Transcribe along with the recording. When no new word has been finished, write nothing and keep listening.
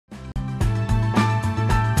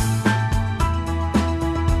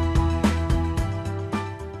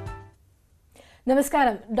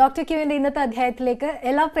നമസ്കാരം. ഡോക്ടർ ക്യൂവിന്റെ ഇന്നത്തെ അധ്യായത്തിലേക്ക്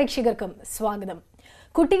എല്ലാ പ്രേക്ഷകർക്കും സ്വാഗതം.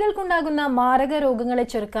 കുട്ടികൾക്കുണ്ടാകുന്ന മാരക രോഗങ്ങളെ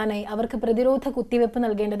ചെറുക്കാനായി അവർക്ക് പ്രതിരോധ കുത്തിവെപ്പ്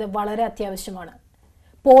നൽകേണ്ടത് വളരെ അത്യാവശ്യമാണ്.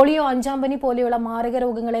 പോളിയോ, അഞ്ചാം പനി പോലെയുള്ള മാരക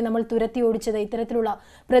രോഗങ്ങളെ നമ്മൾ തുരത്തി ഓടിച്ചത് ഇത്തരത്തിലുള്ള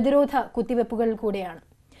പ്രതിരോധ കുത്തിവെപ്പുകൾ കൂടെയാണ്.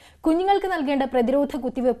 കുഞ്ഞുങ്ങൾക്ക് നൽകേണ്ട പ്രതിരോധ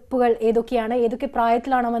കുത്തിവെപ്പുകൾ ഏതൊക്കെയാണ്, ഏതൊക്കെ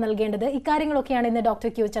പ്രായത്തിലാണ് അവ നൽകേണ്ടത്, ഇക്കാര്യങ്ങളൊക്കെയാണ് ഇന്ന് ഡോക്ടർ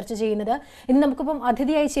ക്യൂ ചർച്ച ചെയ്യുന്നത്. ഇന്ന് നമുക്കിപ്പം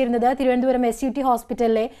അതിഥിയായി ചേരുന്നത് തിരുവനന്തപുരം SUT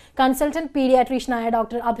ഹോസ്പിറ്റലിലെ കൺസൾട്ടന്റ് പീഡിയാട്രീഷ്യനായ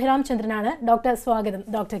ഡോക്ടർ അഭിരാം ചന്ദ്രനാണ്. ഡോക്ടർ, സ്വാഗതം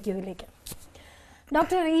ഡോക്ടർ ക്യൂവിലേക്ക്.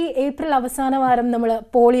 ഡോക്ടർ, ഈ ഏപ്രിൽ അവസാന വാരം നമ്മൾ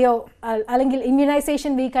പോളിയോ അല്ലെങ്കിൽ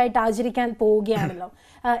ഇമ്മ്യൂണൈസേഷൻ വീക്കായിട്ട് ആചരിക്കാൻ പോവുകയാണല്ലോ.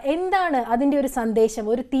 എന്താണ് അതിൻ്റെ ഒരു സന്ദേശം,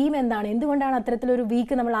 ഒരു തീം എന്താണ്? എന്തുകൊണ്ടാണ് അത്തരത്തിലൊരു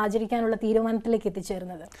വീക്ക് നമ്മൾ ആചരിക്കാനുള്ള തീരുമാനത്തിലേക്ക്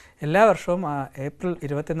എത്തിച്ചേർന്നത്? എല്ലാ വർഷവും ഏപ്രിൽ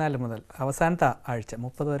 24 മുതൽ അവസാനത്തെ ആഴ്ച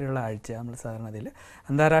 30 വരെയുള്ള ആഴ്ച നമ്മൾ സാധാരണ ഇതിൽ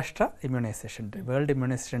അന്താരാഷ്ട്ര ഇമ്മ്യൂണൈസേഷൻ വേൾഡ്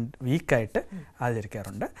ഇമ്മ്യൂണൈസേഷൻ വീക്കായിട്ട്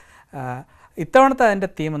ആചരിക്കാറുണ്ട്. ഇത്തവണത്തെ അതിൻ്റെ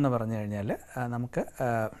തീം എന്ന് പറഞ്ഞു കഴിഞ്ഞാൽ നമുക്ക്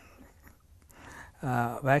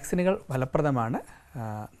വാക്സിനുകൾ ഫലപ്രദമാണ്,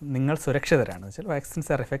 നിങ്ങൾ സുരക്ഷിതരാണ് വെച്ചാൽ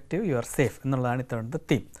vaccines R effective, you are safe എന്നുള്ളതാണ് ഇത്തവണത്തെ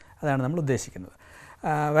തീം. അതാണ് നമ്മൾ ഉദ്ദേശിക്കുന്നത്.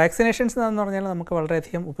 വാക്സിനേഷൻസ് എന്ന് പറഞ്ഞാൽ നമുക്ക്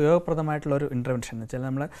വളരെയധികം ഉപയോഗപ്രദമായിട്ടുള്ളൊരു ഇൻ്റർവെൻഷൻ എന്ന് വെച്ചാൽ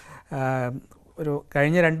നമ്മൾ ഒരു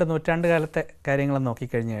കഴിഞ്ഞ 2 നൂറ്റാണ്ട് കാലത്തെ കാര്യങ്ങൾ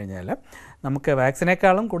നോക്കിക്കഴിഞ്ഞ് കഴിഞ്ഞാൽ നമുക്ക്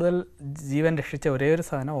വാക്സിനേക്കാളും കൂടുതൽ ജീവൻ രക്ഷിച്ച ഒരേ ഒരു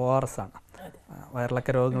സാധനം ORS ആണ്.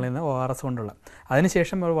 വയറിളക്ക രോഗങ്ങളിൽ നിന്ന് ORS കൊണ്ടുള്ള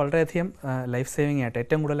അതിനുശേഷം വളരെയധികം ലൈഫ് സേവിങ് ആയിട്ട്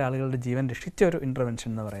ഏറ്റവും കൂടുതൽ ആളുകളുടെ ജീവൻ രക്ഷിച്ച ഒരു ഇൻ്റർവെൻഷൻ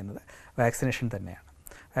എന്ന് പറയുന്നത് വാക്സിനേഷൻ തന്നെയാണ്.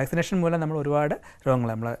 വാക്സിനേഷൻ മൂലം നമ്മൾ ഒരുപാട് രോഗങ്ങൾ,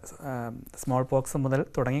 നമ്മൾ സ്മോൾ പോക്സ് മുതൽ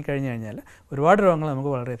തുടങ്ങിക്കഴിഞ്ഞ് കഴിഞ്ഞാൽ ഒരുപാട് രോഗങ്ങൾ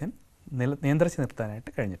നമുക്ക് വളരെയധികം നിയന്ത്രിച്ച്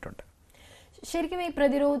നിർത്താനായിട്ട് കഴിഞ്ഞിട്ടുണ്ട്. ശരിക്കും ഈ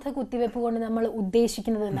പ്രതിരോധ കുത്തിവെപ്പ് കൊണ്ട് നമ്മൾ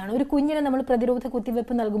ഉദ്ദേശിക്കുന്നത് എന്താണ്? ഒരു കുഞ്ഞിന് നമ്മൾ പ്രതിരോധ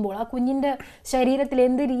കുത്തിവെപ്പ് നൽകുമ്പോൾ ആ കുഞ്ഞിൻ്റെ ശരീരത്തിൽ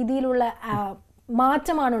എന്ത് രീതിയിലുള്ള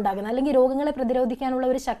മാറ്റമാണ് ഉണ്ടാകുന്നത്, അല്ലെങ്കിൽ രോഗങ്ങളെ പ്രതിരോധിക്കാനുള്ള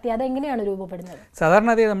ഒരു ശക്തി അതെങ്ങനെയാണ് രൂപപ്പെടുന്നത്?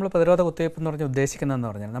 സാധാരണ നമ്മൾ പ്രതിരോധ കുത്തിവയ്പ്പ് എന്ന് പറഞ്ഞാൽ ഉദ്ദേശിക്കുന്നതെന്ന്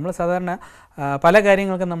പറഞ്ഞാൽ നമ്മൾ സാധാരണ പല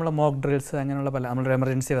കാര്യങ്ങൾക്കും നമ്മൾ മോക്ക് ഡ്രിൽസ് അങ്ങനെയുള്ള പല നമ്മളൊരു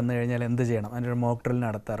എമർജൻസി വന്നു കഴിഞ്ഞാൽ എന്ത് ചെയ്യണം, അതിനൊരു മോക്ക് ഡ്രിൽ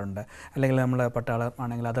നടത്താറുണ്ട്. അല്ലെങ്കിൽ നമ്മൾ പട്ടാളം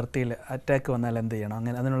ആണെങ്കിൽ അതിർത്തിയിൽ അറ്റാക്ക് വന്നാൽ എന്ത് ചെയ്യണം,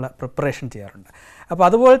 അങ്ങനെ അതിനുള്ള പ്രിപ്പറേഷൻ ചെയ്യാറുണ്ട്. അപ്പോൾ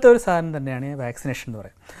അതുപോലത്തെ ഒരു സാധനം തന്നെയാണ് ഈ വാക്സിനേഷൻ എന്ന്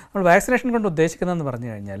പറയുന്നത്. നമ്മൾ വാക്സിനേഷൻ കൊണ്ട് ഉദ്ദേശിക്കുന്നതെന്ന്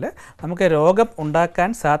പറഞ്ഞു കഴിഞ്ഞാൽ നമുക്ക് രോഗം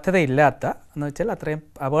ഉണ്ടാക്കാൻ സാധ്യതയില്ലാത്ത എന്ന് വെച്ചാൽ അത്രയും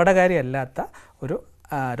അപകടകാരിയല്ലാത്ത ഒരു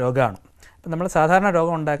രോഗമാണ്. ഇപ്പം നമ്മൾ സാധാരണ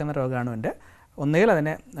രോഗം ഉണ്ടാക്കുന്ന രോഗാണുവിൻ്റെ ഒന്നുകിൽ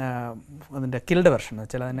അതിൻ്റെ കിൽഡ് വെർഷൻ എന്ന്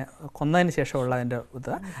വെച്ചാൽ അതിനെ കൊന്നതിന് ശേഷമുള്ള അതിൻ്റെ ഇത്,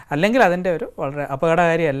 അല്ലെങ്കിൽ അതിൻ്റെ ഒരു വളരെ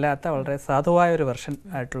അപകടകാരിയല്ലാത്ത വളരെ സാധുവായ ഒരു വെർഷൻ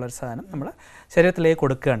ആയിട്ടുള്ളൊരു സാധനം നമ്മൾ ശരീരത്തിലേക്ക്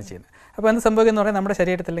കൊടുക്കുകയാണ് ചെയ്യുന്നത്. അപ്പോൾ എന്ത് സംഭവിക്കുന്ന പറഞ്ഞാൽ നമ്മുടെ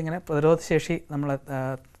ശരീരത്തിൽ ഇങ്ങനെ പ്രതിരോധശേഷി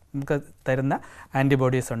നമുക്ക് തരുന്ന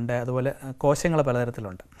ആൻറ്റിബോഡീസ് ഉണ്ട്, അതുപോലെ കോശങ്ങൾ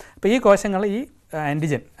പലതരത്തിലുണ്ട്. അപ്പോൾ ഈ കോശങ്ങൾ ഈ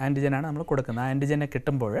ആൻറ്റിജനാണ് നമ്മൾ കൊടുക്കുന്നത്. ആ ആൻറ്റിജനെ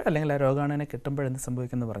കിട്ടുമ്പോൾ അല്ലെങ്കിൽ ആ രോഗാണുവിനെ കിട്ടുമ്പോൾ എന്ത്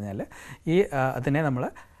സംഭവിക്കുന്നു പറഞ്ഞാൽ അതിനെ നമ്മൾ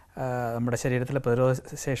നമ്മുടെ ശരീരത്തിലെ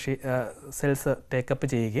പ്രതിരോധശേഷി സെൽസ് ടേക്കപ്പ്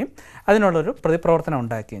ചെയ്യുകയും അതിനുള്ളൊരു പ്രതിപ്രവർത്തനം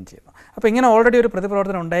ഉണ്ടാക്കുകയും ചെയ്യുന്നു. അപ്പോൾ ഇങ്ങനെ ഓൾറെഡി ഒരു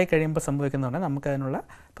പ്രതിപ്രവർത്തനം ഉണ്ടായി കഴിയുമ്പോൾ സംഭവിക്കുന്ന പറഞ്ഞാൽ നമുക്കതിനുള്ള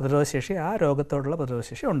പ്രതിരോധശേഷി, ആ രോഗത്തോടുള്ള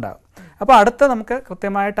പ്രതിരോധശേഷി ഉണ്ടാകും. അപ്പോൾ അടുത്ത നമുക്ക്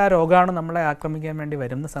കൃത്യമായിട്ട് ആ രോഗാണു നമ്മളെ ആക്രമിക്കാൻ വേണ്ടി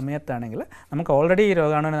വരുന്ന സമയത്താണെങ്കിൽ നമുക്ക് ഓൾറെഡി ഈ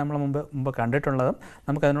രോഗാണുവിനെ നമ്മൾ മുമ്പ് കണ്ടിട്ടുള്ളതും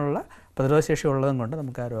നമുക്കതിനുള്ള പ്രതിരോധശേഷി ഉള്ളതും കൊണ്ട്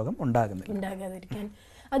നമുക്ക് ആ രോഗം ഉണ്ടാകാതിരിക്കാൻ.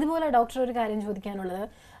 അതുപോലെ ഡോക്ടർ, ഒരു കാര്യം ചോദിക്കാനുള്ളത്,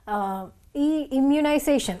 ഈ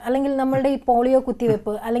ഇമ്മ്യൂണൈസേഷൻ അല്ലെങ്കിൽ നമ്മളുടെ ഈ പോളിയോ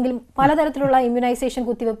കുത്തിവെപ്പ് അല്ലെങ്കിൽ പലതരത്തിലുള്ള ഇമ്മ്യൂണൈസേഷൻ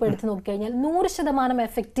കുത്തിവെപ്പ് എടുത്ത് നോക്കിക്കഴിഞ്ഞാൽ 100%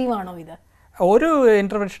 എഫക്റ്റീവ് ആണോ ഇത്? ഒരു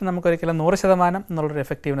ഇൻ്റർവെൻഷൻ നമുക്കൊരിക്കലും 100% എന്നുള്ളൊരു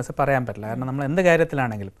എഫക്റ്റീവ്നെസ് പറയാൻ പറ്റില്ല. കാരണം നമ്മൾ എന്ത്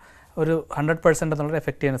കാര്യത്തിലാണെങ്കിലും ഒരു 100% എന്നുള്ളൊരു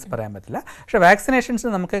എഫക്റ്റീവ്നെസ് പറയാൻ പറ്റില്ല. പക്ഷേ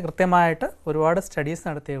വാക്സിനേഷൻസ് നമുക്ക് കൃത്യമായിട്ട് ഒരുപാട് സ്റ്റഡീസ്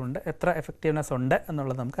നടത്തിയതുകൊണ്ട് എത്ര എഫക്റ്റീവ്നെസ് ഉണ്ട്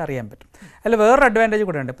എന്നുള്ളത് നമുക്ക് അറിയാൻ പറ്റും. അതിൽ വേറൊരു അഡ്വാൻറ്റേജ്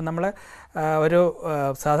കൂടെ ഉണ്ട്. ഇപ്പം നമ്മൾ ഒരു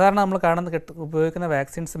സാധാരണ നമ്മൾ ഉപയോഗിക്കുന്ന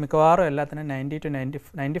വാക്സിൻസ് മിക്കവാറും എല്ലാത്തിനും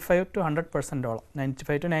 95 to 100%ഓളം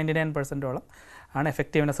 95 to 99%ഓളം ആണ്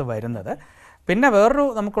എഫക്റ്റീവ്നെസ് വരുന്നത്. പിന്നെ വേറൊരു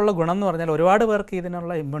നമുക്കുള്ള ഗുണം എന്ന് പറഞ്ഞാൽ ഒരുപാട് പേർക്ക്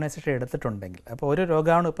ഇതിനുള്ള ഇമ്മ്യൂണൈസേഷൻ എടുത്തിട്ടുണ്ടെങ്കിൽ, അപ്പോൾ ഒരു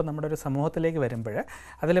രോഗാണു ഇപ്പോൾ നമ്മുടെ ഒരു സമൂഹത്തിലേക്ക് വരുമ്പോൾ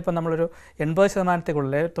അതിലിപ്പോൾ നമ്മളൊരു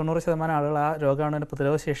 80%-ൽ 90% ആളുകൾ ആ രോഗാണുവിന്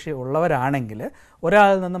പ്രതിരോധശേഷി ഉള്ളവരാണെങ്കിൽ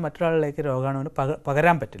ഒരാളിൽ നിന്ന് മറ്റൊരാളിലേക്ക് രോഗാണുവിന്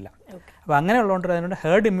പകരാൻ പറ്റില്ല. അപ്പോൾ അങ്ങനെയുള്ളതുകൊണ്ട് അതിനോട്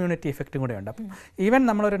ഹേർഡ് ഇമ്മ്യൂണിറ്റി ഇഫക്റ്റും കൂടെ ഉണ്ട്. അപ്പം ഈവൻ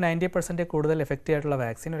നമ്മളൊരു 90% കൂടുതൽ എഫക്റ്റീവ് ആയിട്ടുള്ള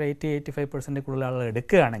വാക്സിൻ ഒരു 80-85% കൂടുതൽ ആളുകൾ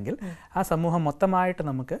എടുക്കുകയാണെങ്കിൽ ആ സമൂഹം മൊത്തമായിട്ട്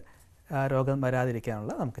നമുക്ക് രോഗം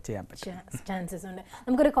വരാതിരിക്കാനുള്ള നമുക്ക് ചെയ്യാൻ പറ്റും. ചാൻസസ് ഉണ്ട്.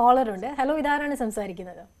 നമുക്കൊരു കോളർ ഉണ്ട്. ഹലോ, ഇതാരാണ്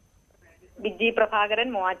സംസാരിക്കുന്നത്? വിജി പ്രഭാകരൻ,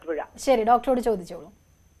 മൂവാറ്റുപുഴ. ശരി, ഡോക്ടറോട് ചോദിച്ചോളൂ.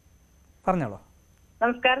 പറഞ്ഞോളൂ.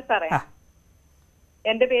 നമസ്കാരം സാറേ,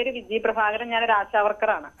 എന്റെ പേര് വിജി പ്രഭാകരൻ, ഞാനൊരു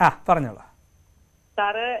ആശാവർക്കറാണ്. പറഞ്ഞോളൂ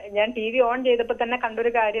സാറ്. ഞാൻ TV ഓൺ ചെയ്തപ്പോ തന്നെ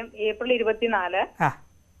കണ്ടൊരു കാര്യം, ഏപ്രിൽ 24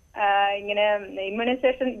 ഇങ്ങനെ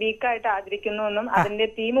ഇമ്മ്യൂണൈസേഷൻ വീക്കായിട്ട് ആചരിക്കുന്നു എന്നും അതിന്റെ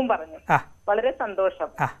തീമും പറഞ്ഞു. വളരെ സന്തോഷം.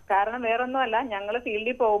 കാരണം വേറൊന്നുമല്ല, ഞങ്ങൾ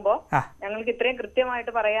ഫീൽഡിൽ പോകുമ്പോ ഞങ്ങൾക്ക് ഇത്രയും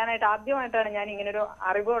കൃത്യമായിട്ട് പറയാനായിട്ട് ആദ്യമായിട്ടാണ് ഞാൻ ഇങ്ങനൊരു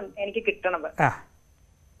അറിവ് എനിക്ക് കിട്ടണത്.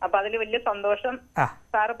 അപ്പൊ അതിൽ വലിയ സന്തോഷം.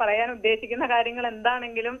 സാറ് പറയാൻ ഉദ്ദേശിക്കുന്ന കാര്യങ്ങൾ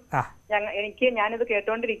എന്താണെങ്കിലും ഞാനിത്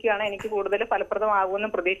കേട്ടോണ്ടിരിക്കുകയാണ്. എനിക്ക് കൂടുതൽ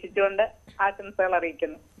ഫലപ്രദമാകുമെന്ന് പ്രതീക്ഷിച്ചുകൊണ്ട് ആശംസകൾ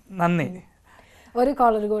അറിയിക്കുന്നു. നന്ദി. ഒരു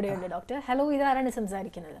കോളർ കൂടെയുണ്ട് ഡോക്ടർ. ഹലോ, ഇതാരാണ്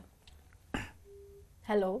സംസാരിക്കുന്നത്?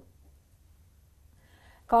 ഹലോ,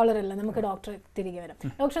 കോളർ അല്ല, നമുക്ക് ഡോക്ടർ തിരികെ വരാം.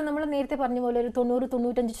 ഡോക്ടർ, നമ്മൾ നേരത്തെ പറഞ്ഞ പോലെ ഒരു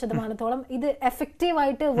 90-95% ഇത്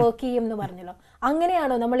എഫക്റ്റീവായിട്ട് വർക്ക് ചെയ്യും എന്ന് പറഞ്ഞല്ലോ.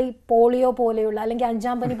 അങ്ങനെയാണോ നമ്മൾ ഈ പോളിയോ പോലെയുള്ള അല്ലെങ്കിൽ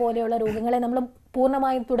അഞ്ചാം പനി പോലെയുള്ള രോഗങ്ങളെ നമ്മൾ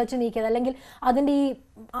പൂർണ്ണമായും തുടച്ചു നീക്കിയത്, അല്ലെങ്കിൽ അതിന്റെ ഈ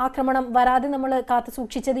ആക്രമണം വരാതെ നമ്മൾ കാത്തു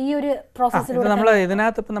സൂക്ഷിച്ചത് ഈ ഒരു പ്രോസസ്സിലൂടെ? നമ്മൾ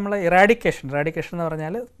ഇതിനകത്ത് ഇപ്പം നമ്മൾ ഇറാഡിക്കേഷൻ എന്ന്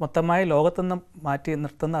പറഞ്ഞാൽ മൊത്തമായി ലോകത്തുനിന്ന് മാറ്റി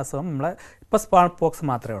നിർത്തുന്ന അസുഖം നമ്മൾ ഇപ്പോൾ സ്മാൾ പോക്സ്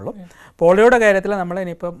മാത്രമേ ഉള്ളൂ. പോളിയോയുടെ കാര്യത്തിൽ നമ്മൾ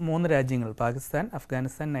ഇനിയിപ്പോൾ 3 രാജ്യങ്ങൾ, പാകിസ്ഥാൻ,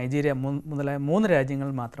 അഫ്ഗാനിസ്ഥാൻ, നൈജീരിയ മുതലായ 3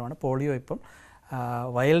 രാജ്യങ്ങളിൽ മാത്രമാണ് പോളിയോ ഇപ്പം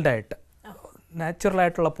വൈൽഡായിട്ട്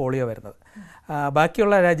നാച്ചുറലായിട്ടുള്ള പോളിയോ വരുന്നത്.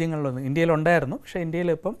 ബാക്കിയുള്ള രാജ്യങ്ങളിലൊന്നും ഇന്ത്യയിലുണ്ടായിരുന്നു, പക്ഷേ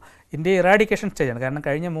ഇന്ത്യ ഇറാഡിക്കേഷൻ സ്റ്റേജാണ്. കാരണം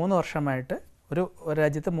കഴിഞ്ഞ 3 വർഷമായിട്ട് ഒരു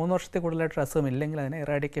രാജ്യത്ത് 3 വർഷത്തിൽ കൂടുതലായിട്ട് അസുഖം ഇല്ലെങ്കിൽ അതിനെ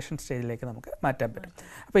ഇറാഡിക്കേഷൻ സ്റ്റേജിലേക്ക് നമുക്ക് മാറ്റാൻ പറ്റും.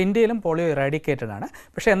 അപ്പോൾ ഇന്ത്യയിലും പോളിയോ ഇറാഡിക്കേറ്റഡ് ആണ്.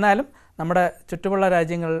 പക്ഷേ എന്നാലും നമ്മുടെ ചുറ്റുമുള്ള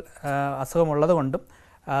രാജ്യങ്ങൾ അസുഖമുള്ളത് കൊണ്ടും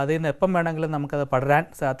അതിൽ നിന്ന് എപ്പം വേണമെങ്കിലും നമുക്കത് പടരാൻ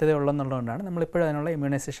സാധ്യതയുള്ളതെന്നുള്ളതുകൊണ്ടാണ് നമ്മളിപ്പോഴും അതിനുള്ള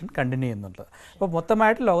ഇമ്മ്യൂണൈസേഷൻ കണ്ടിന്യൂ ചെയ്യുന്നുള്ളത്. അപ്പോൾ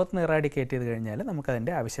മൊത്തമായിട്ട് ലോകത്ത് ഇറാഡിക്കേറ്റ് ചെയ്ത് കഴിഞ്ഞാൽ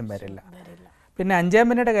നമുക്കതിൻ്റെ ആവശ്യം വരില്ല. പിന്നെ അഞ്ചാം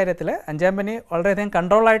പനിയുടെ കാര്യത്തിൽ അഞ്ചാം പനി വളരെയധികം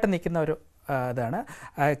കൺട്രോളായിട്ട് നിൽക്കുന്ന ഒരു ഇതാണ്.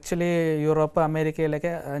 ആക്ച്വലി യൂറോപ്പ്,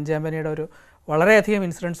 അമേരിക്കയിലൊക്കെ അഞ്ചാം പനിയുടെ ഒരു വളരെയധികം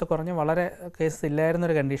ഇൻസിഡൻസ് കുറഞ്ഞ് വളരെ കേസസ്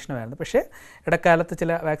ഇല്ലായിരുന്നൊരു കണ്ടീഷനുമായിരുന്നു. പക്ഷേ ഇടക്കാലത്ത്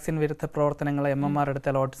ചില വാക്സിൻ വിരുദ്ധ പ്രവർത്തനങ്ങൾ, MMR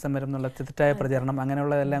എടുത്താൽ ഓട്ടിസം വരും എന്നുള്ള തെറ്റായ പ്രചരണം,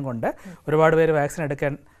 അങ്ങനെയുള്ളതെല്ലാം കൊണ്ട് ഒരുപാട് പേര് വാക്സിൻ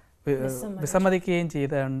എടുക്കാൻ വിസമ്മതിക്കുകയും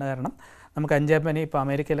ചെയ്തതുകൊണ്ട് കാരണം നമുക്ക് അഞ്ചാം പനി ഇപ്പോൾ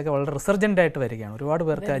അമേരിക്കയിലൊക്കെ വളരെ റിസർജൻ്റ് ആയിട്ട് വരികയാണ്. ഒരുപാട്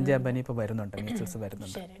പേർക്ക് അഞ്ചാം പനി ഇപ്പോൾ വരുന്നുണ്ട്, മീസിൽസ്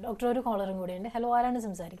വരുന്നുണ്ട്. ഡോക്ടർ, ഒരു കോളറും കൂടിയുണ്ട്. ഹലോ, ആരാണ്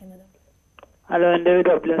സംസാരിക്കുന്നത്? ഹലോ, എൻ്റെ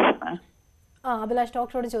പേര് അഭിലാഷ്. അഭിലാഷ്,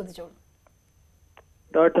 ഡോക്ടറോട് ചോദിച്ചോളൂ.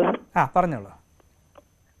 ഡോക്ടർ, പറഞ്ഞോളൂ.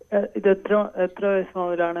 ഇത് എത്ര വയസ്സ്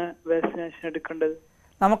മുതലാണ് വാക്സിനേഷൻ എടുക്കേണ്ടത്?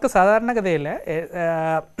 നമുക്ക് സാധാരണഗതിയിൽ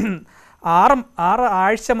 6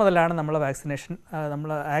 ആഴ്ച മുതലാണ് നമ്മൾ വാക്സിനേഷൻ.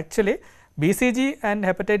 നമ്മൾ actually BCG and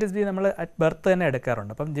hepatitis B നമ്മൾ അറ്റ് ബർത്ത് തന്നെ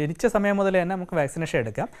എടുക്കാറുണ്ട്. അപ്പം ജനിച്ച സമയം മുതൽ തന്നെ നമുക്ക് വാക്സിനേഷൻ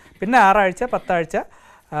എടുക്കാം. പിന്നെ 6 ആഴ്ച, 10 ആഴ്ച,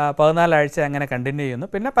 14 ആഴ്ച അങ്ങനെ കണ്ടിന്യൂ ചെയ്യുന്നു.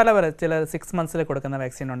 പിന്നെ പല ചില 6 മന്ത്സിൽ കൊടുക്കുന്ന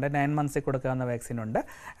വാക്സിനുണ്ട്, 9 മന്ത്സിൽ കൊടുക്കാവുന്ന വാക്സിനുണ്ട്.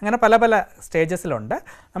 അങ്ങനെ പല സ്റ്റേജസിലുണ്ട്.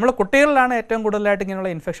 നമ്മൾ കുട്ടികളിലാണ് ഏറ്റവും കൂടുതലായിട്ട്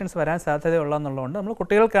ഇങ്ങനെയുള്ള ഇൻഫെക്ഷൻസ് വരാൻ സാധ്യതയുള്ളതെന്നുള്ളതുകൊണ്ട് നമ്മൾ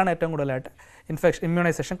കുട്ടികൾക്കാണ് ഏറ്റവും കൂടുതലായിട്ട്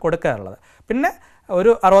ഇമ്മ്യൂണൈസേഷൻ കൊടുക്കാറുള്ളത്. പിന്നെ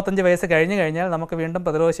ഒരു 65 വയസ്സ് കഴിഞ്ഞാൽ നമുക്ക് വീണ്ടും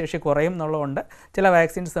പ്രതിരോധശേഷി കുറയും എന്നുള്ളതുകൊണ്ട് ചില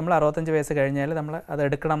വാക്സിൻസ് നമ്മൾ 65 വയസ്സ് കഴിഞ്ഞാൽ നമ്മൾ അത്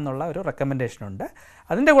എടുക്കണം എന്നുള്ള ഒരു റെക്കമെൻഡേഷനുണ്ട്.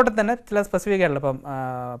 അതിൻ്റെ കൂടെ തന്നെ ചില സ്പെസിഫിക് ആയിട്ടുള്ള ഇപ്പം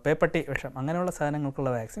പേപ്പട്ടി വിഷം അങ്ങനെയുള്ള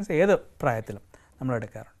സാധനങ്ങൾക്കുള്ള വാക്സിൻസ് ഏത് പ്രായത്തിലും നമ്മൾ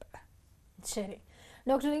എടുക്കാറുണ്ട്. ശരി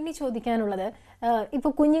ഡോക്ടർ, ഇനി ചോദിക്കാനുള്ളത്,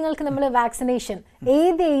 ഇപ്പോൾ കുഞ്ഞുങ്ങൾക്ക് നമ്മൾ വാക്സിനേഷൻ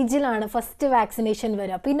ഏത് ഏജിലാണ് ഫസ്റ്റ് വാക്സിനേഷൻ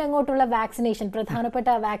വരിക? പിന്നെ അങ്ങോട്ടുള്ള വാക്സിനേഷൻ, പ്രധാനപ്പെട്ട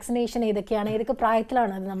വാക്സിനേഷൻ ഏതൊക്കെയാണ്, ഏതൊക്കെ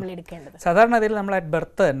പ്രായത്തിലാണ് അത് നമ്മൾ എടുക്കേണ്ടത്? സാധാരണ ഇതിൽ നമ്മൾ അറ്റ്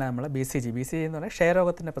ബർത്ത് തന്നെ നമ്മൾ BCG എന്ന് പറഞ്ഞാൽ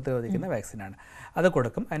ക്ഷയരോഗത്തിനെ പ്രതിരോധിക്കുന്ന വാക്സിനാണ്, അത്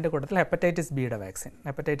കൊടുക്കും. അതിൻ്റെ കൂട്ടത്തിൽ ഹെപ്പറ്റൈറ്റിസ് ബിയുടെ വാക്സിൻ,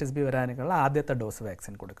 ഹെപ്പറ്റൈറ്റിസ് ബി വരാനുള്ള ആദ്യത്തെ ഡോസ്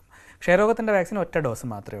വാക്സിൻ കൊടുക്കും. ക്ഷയരോഗത്തിൻ്റെ വാക്സിൻ ഒറ്റ ഡോസ്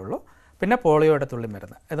മാത്രമേ ഉള്ളൂ. പിന്നെ പോളിയോയുടെ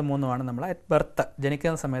തുള്ളിമരുന്ന്, ഇത് 3 നമ്മൾ അറ്റ് ബർത്ത്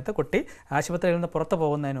ജനിക്കുന്ന സമയത്ത് കുട്ടി ആശുപത്രിയിൽ നിന്ന് പുറത്ത്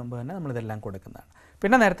പോകുന്നതിന് മുമ്പ് തന്നെ നമ്മളിതെല്ലാം കൊടുക്കുന്നതാണ്.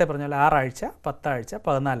 പിന്നെ നേരത്തെ പറഞ്ഞ പോലെ 6 ആഴ്ച, 10 ആഴ്ച,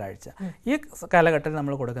 14 ആഴ്ച ഈ കാലഘട്ടത്തിൽ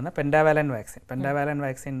നമ്മൾ കൊടുക്കുന്ന പെൻഡാവാലൻ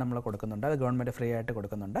വാക്സിൻ നമ്മൾ കൊടുക്കുന്നുണ്ട്. അത് ഗവൺമെൻറ് ഫ്രീ ആയിട്ട്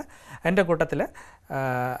കൊടുക്കുന്നുണ്ട്. അതിൻ്റെ കൂട്ടത്തിൽ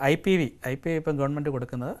IPV ഇപ്പം ഗവൺമെൻറ്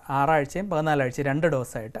കൊടുക്കുന്നത് 6 ആഴ്ചയും 14 ആഴ്ചയും 2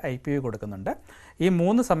 ഡോസായിട്ട് IPV കൊടുക്കുന്നുണ്ട്. ഈ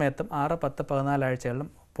 3 സമയത്തും 6, 10, 14 ആഴ്ചകളിലും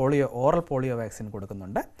ഓറൽ പോളിയോ വാക്സിൻ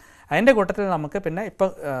കൊടുക്കുന്നുണ്ട്. അതിൻ്റെ കൂട്ടത്തിൽ നമുക്ക് പിന്നെ ഇപ്പോൾ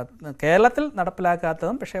കേരളത്തിൽ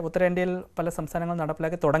നടപ്പിലാക്കാത്തതും പക്ഷേ ഉത്തരേന്ത്യയിൽ പല സംസ്ഥാനങ്ങളും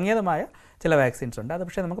നടപ്പിലാക്കി തുടങ്ങിയതുമായ ചില വാക്സിൻസ് ഉണ്ട്. അത്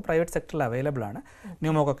പക്ഷേ നമുക്ക് പ്രൈവറ്റ് സെക്ടറിൽ അവൈലബിൾ ആണ്.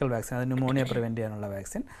 ന്യൂമോകോക്കൽ വാക്സിൻ, അത് ന്യൂമോണിയ പ്രിവെൻറ്റ് ചെയ്യാനുള്ള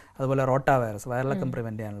വാക്സിൻ, അതുപോലെ റോട്ടാ വൈറസ്, വയറിളക്കം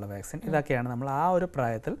പ്രിവെൻറ്റ് ചെയ്യാനുള്ള വാക്സിൻ, ഇതൊക്കെയാണ് നമ്മൾ ആ ഒരു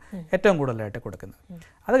പ്രായത്തിൽ ഏറ്റവും കൂടുതലായിട്ട് കൊടുക്കുന്നത്.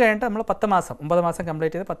 അത് കഴിഞ്ഞിട്ട് നമ്മൾ 9 മാസം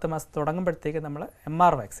കംപ്ലീറ്റ് ചെയ്ത് 10 മാസം തുടങ്ങുമ്പോഴത്തേക്ക് നമ്മൾ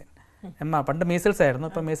MR വാക്സിൻ, പണ്ട് മീസിൽസ് ആയിരുന്നു,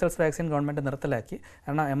 ഇപ്പോൾ മീസിൽസ് വാക്സിൻ ഗവൺമെൻറ് നിർത്തലാക്കി.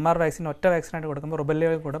 കാരണം MR വാക്സിൻ ഒറ്റ വാക്സിനായിട്ട് കൊടുക്കുമ്പോൾ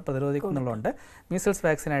റുബെല്ലയിൽ കൂടെ പ്രതിരോധിക്കുന്നുള്ളതുകൊണ്ട് മീസിൽസ്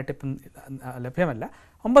വാക്സിനായിട്ട് ഇപ്പം ലഭ്യമല്ല.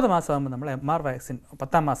 9 മാസമാകുമ്പോൾ നമ്മൾ MR വാക്സിൻ,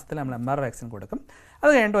 10ാം മാസത്തിൽ നമ്മൾ MR വാക്സിൻ കൊടുക്കും. അത്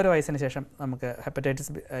കഴിഞ്ഞിട്ട് 1 വയസ്സിന് ശേഷം നമുക്ക്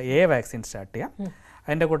ഹെപ്പറ്റൈറ്റിസ് A വാക്സിൻ സ്റ്റാർട്ട് ചെയ്യാം.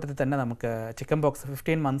 അതിൻ്റെ കൂട്ടത്തിൽ തന്നെ നമുക്ക് ചിക്കൻ പോക്സ്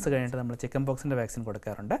 15 മന്ത്സ് കഴിഞ്ഞിട്ട് നമ്മൾ ചിക്കൻ പോക്സിൻ്റെ വാക്സിൻ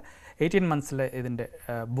കൊടുക്കാറുണ്ട്. 18 മന്ത്സിൽ ഇതിൻ്റെ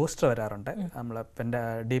ബൂസ്റ്റർ വരാറുണ്ട്. നമ്മൾ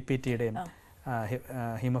DPTയുടെയും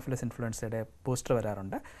ഹീമോഫിലസ് ഇൻഫ്ലുവൻസയുടെ ബൂസ്റ്റർ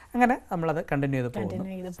വരാറുണ്ട്. അങ്ങനെ നമ്മളത് കണ്ടിന്യൂ ചെയ്ത്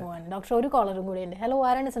പോകുന്നു. ഡോക്ടർ, ഒരു കോളറും കൂടി ഉണ്ട്. ഹലോ,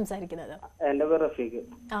 ആരാണ് സംസാരിക്കുന്നത്? എൻ്റെ പേര് റഫീഖ്.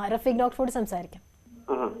 റഫീഖ്, ഡോക്ടറോട് സംസാരിക്കാം.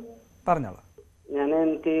 പറഞ്ഞോളൂ.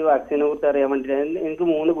 എനിക്ക് ഈ വാക്സിനെ കുറിച്ച് അറിയാൻ വേണ്ടിയിട്ട്, എനിക്ക്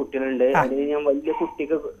 3 കുട്ടികളുണ്ട്. അതിൽ ഞാൻ വലിയ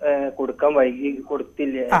കുട്ടിക്ക് കൊടുക്കാൻ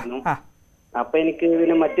കൊടുത്തില്ലായിരുന്നു. അപ്പൊ എനിക്ക്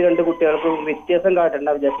പിന്നെ മറ്റു 2 കുട്ടികൾക്കും വ്യത്യാസം കാട്ടേണ്ട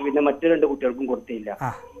വിചാരിച്ചു പിന്നെ മറ്റു 2 കുട്ടികൾക്കും കൊടുത്തില്ല.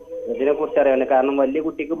 ഇതിനെ കുറിച്ച് അറിയാൻ, കാരണം വലിയ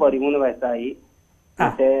കുട്ടിക്ക് 13 വയസ്സായി,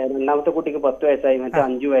 മറ്റേ രണ്ടാമത്തെ കുട്ടിക്ക് 10 വയസ്സായി, മറ്റേ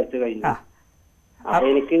 5 വയസ്സ് കഴിഞ്ഞു. അപ്പൊ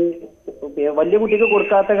എനിക്ക് വലിയ കുട്ടിക്ക്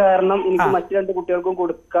കൊടുക്കാത്ത കാരണം എനിക്ക് മറ്റു 2 കുട്ടികൾക്കും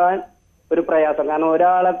കൊടുക്കാൻ ഒരു പ്രയാസം. കാരണം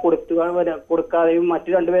ഒരാളെ കൊടുക്കാതെയും മറ്റു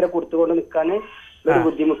 2 പേരെ കൊടുത്തുകൊണ്ട് നിൽക്കാൻ ഒരു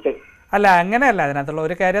ബുദ്ധിമുട്ട്. അല്ല, അങ്ങനെയല്ല. അതിനകത്തുള്ള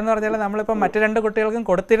ഒരു കാര്യം എന്ന് പറഞ്ഞാൽ നമ്മളിപ്പോൾ മറ്റു 2 കുട്ടികൾക്കും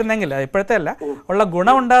കൊടുത്തിരുന്നെങ്കിൽ, ഇപ്പോഴത്തെ അല്ല, ഉള്ള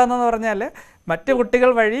ഗുണം ഉണ്ടാകുന്നതെന്ന് പറഞ്ഞാൽ മറ്റു കുട്ടികൾ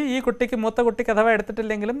വഴി ഈ കുട്ടിക്ക്, മൂത്ത കുട്ടിക്ക് അഥവാ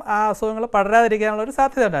എടുത്തിട്ടില്ലെങ്കിലും ആ അസുഖങ്ങൾ പടരാതിരിക്കാനുള്ള ഒരു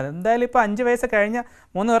സാധ്യത ഉണ്ടാകും. എന്തായാലും ഇപ്പോൾ 5 വയസ്സ് കഴിഞ്ഞ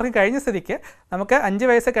 3 പേർക്കും കഴിഞ്ഞ സ്ഥിതിക്ക് നമുക്ക് 5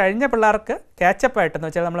 വയസ്സ് കഴിഞ്ഞ പിള്ളേർക്ക് ക്യാച്ചപ്പായിട്ട്, എന്ന്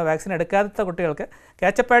വെച്ചാൽ നമ്മൾ വാക്സിൻ എടുക്കാത്ത കുട്ടികൾക്ക്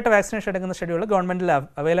ക്യാച്ചപ്പായിട്ട് വാക്സിനേഷൻ എടുക്കുന്ന ഷെഡ്യൂൾ ഗവൺമെൻറ്റിൽ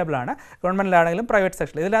അവൈലബിൾ ആണ്. ഗവൺമെൻറ്റിലാണെങ്കിലും പ്രൈവറ്റ്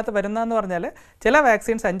സെക്ഷനിൽ. ഇതിനകത്ത് വരുന്നതെന്ന് പറഞ്ഞാൽ ചില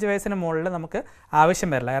വാക്സിൻസ് 5 വയസ്സിന് മുകളിൽ നമുക്ക്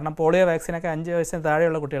ആവശ്യം വരില്ല. കാരണം പോളിയോ വാക്സിനൊക്കെ 5 വയസ്സിന്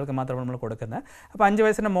താഴെയുള്ള കുട്ടികൾക്ക് മാത്രമാണ് നമ്മൾ കൊടുക്കുന്നത്. അപ്പോൾ 5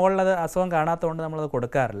 വയസ്സിന് മുകളിൽ അത് അസുഖം കാണാത്തതുകൊണ്ട് നമ്മളത്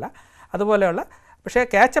കൊടുക്കാറില്ല. അതുപോലെയുള്ള പക്ഷേ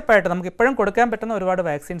ക്യാച്ചപ്പായിട്ട് നമുക്ക് ഇപ്പോഴും കൊടുക്കാൻ പറ്റുന്ന ഒരുപാട്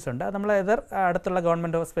വാക്സിൻസ് ഉണ്ട്. അത് നമ്മൾ അടുത്തുള്ള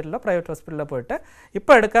ഗവൺമെൻറ് ഹോസ്പിറ്റലിലോ പ്രൈവറ്റ് ഹോസ്പിറ്റലിലോ പോയിട്ട്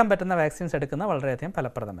ഇപ്പോൾ എടുക്കാൻ പറ്റുന്ന വാക്സിൻസ് എടുക്കുന്നത് വളരെയധികം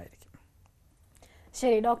ഫലപ്രദമായിരിക്കും.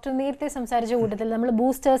 ശരി ഡോക്ടർ, നേരത്തെ സംസാരിച്ച കൂട്ടത്തിൽ നമ്മൾ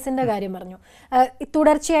ബൂസ്റ്റേഴ്സിന്റെ കാര്യം പറഞ്ഞു.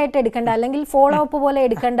 തുടർച്ചയായിട്ട് എടുക്കേണ്ട അല്ലെങ്കിൽ ഫോളോ അപ്പ് പോലെ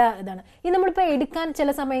എടുക്കേണ്ട ഇതാണ്. ഇത് നമ്മളിപ്പോൾ എടുക്കാൻ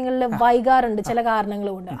ചില സമയങ്ങളിൽ വൈകാറുണ്ട്, ചില കാരണങ്ങൾ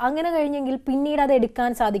കൊണ്ട്. അങ്ങനെ കഴിഞ്ഞെങ്കിൽ പിന്നീട് അത്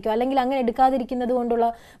എടുക്കാൻ സാധിക്കും, അല്ലെങ്കിൽ അങ്ങനെ എടുക്കാതിരിക്കുന്നത് കൊണ്ടുള്ള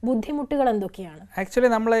ബുദ്ധിമുട്ടുകൾ എന്തൊക്കെയാണ്?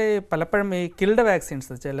 ആക്ച്വലി നമ്മൾ പലപ്പോഴും ഈ കിൽഡ്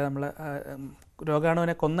വാക്സിൻസ്, ചില നമ്മൾ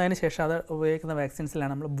രോഗാണുവിനെ കൊന്നതിന് ശേഷം അത് ഉപയോഗിക്കുന്ന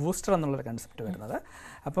വാക്സിൻസിലാണ് നമ്മൾ ബൂസ്റ്റർ എന്നുള്ളൊരു കൺസെപ്റ്റ് വരുന്നത്.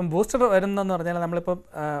 അപ്പം ബൂസ്റ്റർ വരുന്നതെന്ന് പറഞ്ഞാൽ നമ്മളിപ്പം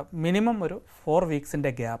മിനിമം ഒരു 4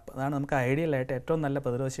 വീക്സിൻ്റെ ഗ്യാപ്പ്, അതാണ് നമുക്ക് ഐഡിയലായിട്ട് ഏറ്റവും നല്ല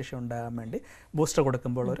പ്രതിരോധശേഷി ഉണ്ടാകാൻ വേണ്ടി ബൂസ്റ്റർ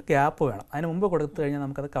കൊടുക്കുമ്പോൾ ഒരു ഗ്യാപ്പ് വേണം. അതിന് മുമ്പ് കൊടുത്തു കഴിഞ്ഞാൽ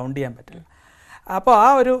നമുക്കത് കൗണ്ട് ചെയ്യാൻ പറ്റില്ല. അപ്പോൾ ആ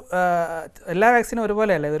ഒരു എല്ലാ വാക്സിനും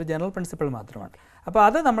ഒരുപോലെയല്ല, ഇതൊരു ജനറൽ പ്രിൻസിപ്പിൾ മാത്രമാണ്. അപ്പോൾ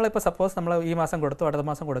അത് നമ്മളിപ്പോൾ സപ്പോസ് നമ്മൾ ഈ മാസം കൊടുത്തു, അടുത്ത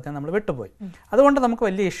മാസം കൊടുക്കാൻ നമ്മൾ വിട്ടുപോയി, അതുകൊണ്ട് നമുക്ക്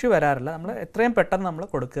വലിയ ഇഷ്യൂ വരാറില്ല. നമ്മൾ എത്രയും പെട്ടെന്ന് നമ്മൾ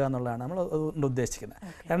കൊടുക്കുക എന്നുള്ളതാണ് നമ്മൾ ഉദ്ദേശിക്കുന്നത്.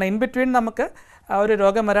 കാരണം ഇൻ ബിറ്റ്വീൻ നമുക്ക് ആ ഒരു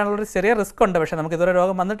രോഗം വരാനുള്ളൊരു ചെറിയ റിസ്ക് ഉണ്ട്, പക്ഷേ നമുക്ക് ഇതുവരെ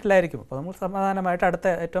രോഗം വന്നിട്ടില്ലായിരിക്കും. അപ്പോൾ നമ്മൾ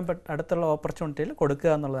സമാധാനമായിട്ട് ഏറ്റവും അടുത്തുള്ള ഓപ്പർച്യൂണിറ്റിയിൽ കൊടുക്കുക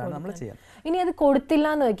എന്നുള്ളതാണ് നമ്മൾ ചെയ്യുന്നത്. ഇനി അത് കൊടുത്തില്ല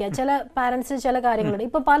എന്ന് വെക്കുക, ചില പാരന്റ്സ് ചില കാര്യങ്ങളുണ്ട്,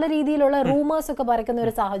 ഇപ്പോൾ പല രീതിയിലുള്ള റൂമേഴ്സ് ഒക്കെ പരക്കുന്ന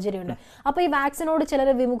ഒരു സാഹചര്യമുണ്ട്. അപ്പോൾ ഈ വാക്സിനോട്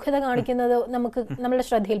ചിലർ വിമുഖത കാണിക്കുന്നത് നമ്മുടെ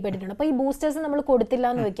ശ്രദ്ധയിൽപ്പെട്ടിട്ടുണ്ട്. അപ്പോൾ ഈ ബൂസ്റ്റേഴ്സ് നമ്മൾ കൊടുത്തില്ല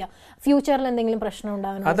എന്ന് വെക്കുക, ഫ്യൂച്ചറിൽ എന്തെങ്കിലും പ്രശ്നം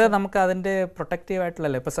ഉണ്ടാകും? അത് നമുക്ക് അതിൻ്റെ പ്രൊട്ടക്റ്റീവ്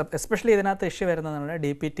ആയിട്ടുള്ള, ഇപ്പോൾ എസ്പെഷ്യലി ഇതിനകത്ത് ഇഷ്യൂ വരുന്നത് നമ്മുടെ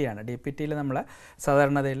DPT ആണ്. DPTയിൽ നമ്മൾ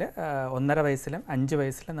സാധാരണതയിൽ 1.5 വയസ്സിലും 5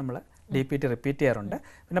 വയസ്സിലും നമ്മൾ DPT റിപ്പീറ്റ് ചെയ്യാറുണ്ട്.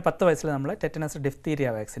 പിന്നെ 10 വയസ്സിൽ നമ്മൾ ടെറ്റനസ് ഡിഫ്തീരിയ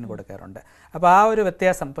വാക്സിൻ കൊടുക്കാറുണ്ട്. അപ്പോൾ ആ ഒരു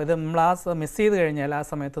വ്യത്യാസം, ഇപ്പോൾ ഇത് നമ്മൾ മിസ് ചെയ്ത് കഴിഞ്ഞാൽ ആ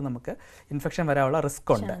സമയത്ത് നമുക്ക് ഇൻഫെക്ഷൻ വരാനുള്ള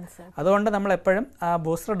റിസ്ക് ഉണ്ട്. അതുകൊണ്ട് നമ്മളെപ്പോഴും ആ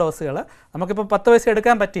ബൂസ്റ്റർ ഡോസുകൾ, നമുക്കിപ്പോൾ 10 വയസ്സ്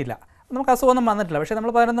എടുക്കാൻ പറ്റിയില്ല, നമുക്ക് അസുഖമൊന്നും വന്നിട്ടില്ല, പക്ഷേ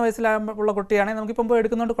നമ്മൾ 11 വയസ്സിലുള്ള കുട്ടിയാണെങ്കിൽ നമുക്കിപ്പോൾ പോയി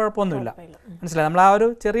എടുക്കുന്നതുകൊണ്ട് കുഴപ്പമൊന്നുമില്ല. മനസ്സിലായി? നമ്മൾ ആ ഒരു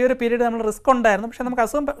ചെറിയൊരു പീരീഡ് നമ്മൾ റിസ്ക് ഉണ്ടായിരുന്നു, പക്ഷേ നമുക്ക്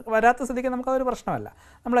അസുഖം വരാത്ത സ്ഥിതിക്ക് നമുക്കതൊരു പ്രശ്നമല്ല.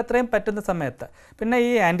 നമ്മൾ എത്രയും പറ്റുന്ന സമയത്ത്. പിന്നെ ഈ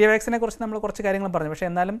ആൻറ്റി വാക്സിനെ കുറിച്ച് നമ്മൾ കുറച്ച് കാര്യങ്ങൾ പറഞ്ഞു, പക്ഷേ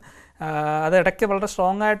എന്നാലും അത് ഇടയ്ക്ക് വളരെ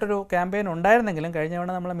സ്ട്രോങ് ആയിട്ടൊരു ക്യാമ്പയിൻ ഉണ്ടായിരുന്നെങ്കിലും കഴിഞ്ഞ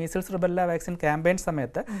തവണ നമ്മൾ മീസിൽസ് റുബെല്ല വാക്സിൻ ക്യാമ്പയിൻ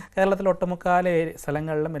സമയത്ത് കേരളത്തിൽ ഒട്ടുമുക്കാൽ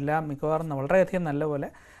സ്ഥലങ്ങളിലും എല്ലാം മിക്കവാറും വളരെയധികം നല്ലപോലെ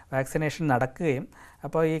വാക്സിനേഷൻ നടക്കുകയും,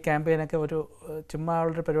 അപ്പോൾ ഈ ക്യാമ്പയിനൊക്കെ ഒരു ചുമ്മാ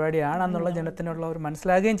ഉള്ളൊരു പരിപാടിയാണെന്നുള്ള ജനത്തിനുള്ള ഒരു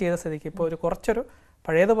മനസ്സിലാകുകയും ചെയ്ത സ്ഥിതിക്ക് ഇപ്പോൾ ഒരു കുറച്ചൊരു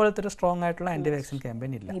പഴയതുപോലത്തെ ഒരു സ്ട്രോങ് ആയിട്ടുള്ള ആൻറ്റി വാക്സിൻ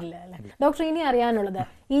ക്യാമ്പയിൻ ഇല്ല. ഡോക്ടർ, ഇനി അറിയാനുള്ളത്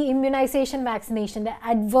ഈ ഇമ്മ്യൂണൈസേഷൻ വാക്സിനേഷൻ്റെ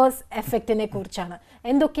അഡ്വേഴ്സ് എഫക്റ്റിനെ കുറിച്ചാണ്.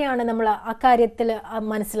 എന്തൊക്കെയാണ് നമ്മൾ അക്കാര്യത്തിൽ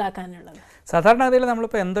മനസ്സിലാക്കാനുള്ളത്? സാധാരണഗതിയിൽ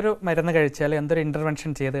നമ്മളിപ്പോൾ എന്തൊരു മരുന്ന് കഴിച്ചാൽ, എന്തൊരു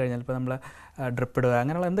ഇൻ്റർവെൻഷൻ ചെയ്ത് കഴിഞ്ഞാൽ, ഇപ്പോൾ നമ്മൾ ഡ്രിപ്പ് ഇടുക,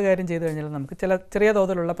 അങ്ങനെയുള്ള എന്ത് കാര്യം ചെയ്ത് കഴിഞ്ഞാലും നമുക്ക് ചെറിയ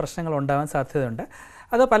തോതിലുള്ള പ്രശ്നങ്ങൾ ഉണ്ടാകാൻ സാധ്യതയുണ്ട്.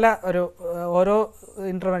 അത് ഓരോ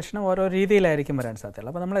ഇൻ്റർവെൻഷനും ഓരോ രീതിയിലായിരിക്കും വരാൻ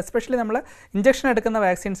സാധ്യതയുള്ളത്. അപ്പോൾ നമ്മൾ എസ്പെഷ്യലി നമ്മൾ ഇഞ്ചക്ഷൻ എടുക്കുന്ന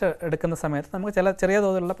വാക്സിൻസ് എടുക്കുന്ന സമയത്ത് നമുക്ക് ചെറിയ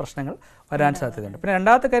തോതിലുള്ള പ്രശ്നങ്ങൾ വരാൻ സാധ്യതയുണ്ട്. പിന്നെ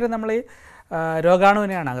രണ്ടാമത്തെ കാര്യം, നമ്മൾ ഈ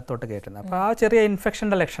രോഗാണുവിനെയാണ് അകത്തോട്ട് കയറ്റുന്നത്. അപ്പോൾ ആ ചെറിയ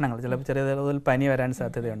ഇൻഫെക്ഷൻ്റെ ലക്ഷണങ്ങൾ, ചിലപ്പോൾ ചെറിയ തോതിൽ പനി വരാൻ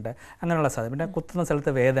സാധ്യതയുണ്ട്, അങ്ങനെയുള്ള സാധ്യത. പിന്നെ കുത്തുന്ന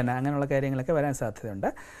സ്ഥലത്ത് വേദന, അങ്ങനെയുള്ള കാര്യങ്ങളൊക്കെ വരാൻ സാധ്യതയുണ്ട്.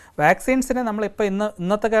 വാക്സിൻസിന് നമ്മളിപ്പോൾ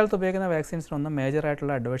ഇന്നത്തെ കാലത്ത് ഉപയോഗിക്കുന്ന വാക്സിൻസിനൊന്നും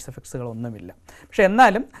മേജറായിട്ടുള്ള അഡ്വേഴ്സ് എഫക്ട്സുകളൊന്നുമില്ല. പക്ഷേ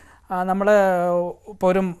എന്നാലും നമ്മൾ ഇപ്പോൾ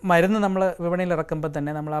ഒരു മരുന്ന് നമ്മൾ വിപണിയിൽ ഇറക്കുമ്പോൾ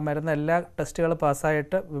തന്നെ നമ്മൾ ആ മരുന്ന് എല്ലാ ടെസ്റ്റുകൾ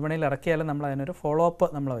പാസ്സായിട്ട് വിപണിയിൽ ഇറക്കിയാലും നമ്മൾ അതിനൊരു ഫോളോ അപ്പ്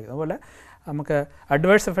നമ്മൾ വയ്ക്കും. അതുപോലെ നമുക്ക്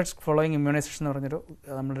അഡ്വേഴ്സ് എഫക്ട്സ് ഫോളോയിങ് ഇമ്മ്യൂണൈസേഷൻ എന്ന് പറഞ്ഞൊരു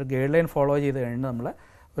നമ്മളൊരു ഗൈഡ് ലൈൻ ഫോളോ ചെയ്ത് കഴിഞ്ഞ് നമ്മൾ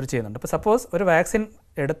ചെയ്യുന്നുണ്ട്. ഇപ്പോൾ സപ്പോസ് ഒരു വാക്സിൻ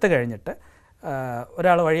എടുത്തു കഴിഞ്ഞിട്ട്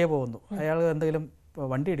ഒരാൾ വഴിയെ പോകുന്നു, അയാൾ എന്തെങ്കിലും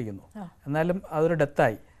വണ്ടി ഇടിക്കുന്നു, എന്നാലും അതൊരു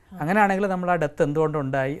ഡെത്തായി, അങ്ങനെയാണെങ്കിൽ നമ്മൾ ആ ഡെത്ത്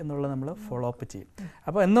എന്തുകൊണ്ടുണ്ടായി എന്നുള്ളത് നമ്മൾ ഫോളോ അപ്പ് ചെയ്യും.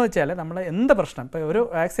 അപ്പോൾ എന്ന് വെച്ചാൽ നമ്മൾ എന്ത് പ്രശ്നം, ഇപ്പോൾ ഒരു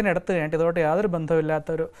വാക്സിൻ എടുത്തു കഴിഞ്ഞിട്ട് ഇതോട്ട് യാതൊരു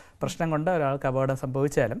ബന്ധമില്ലാത്തൊരു പ്രശ്നം കൊണ്ട് ഒരാൾക്ക് അപകടം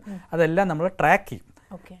സംഭവിച്ചാലും അതെല്ലാം നമ്മൾ ട്രാക്ക് ചെയ്യും.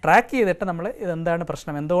 ട്രാക്ക് ചെയ്തിട്ട് നമ്മൾ ഇതെന്താണ്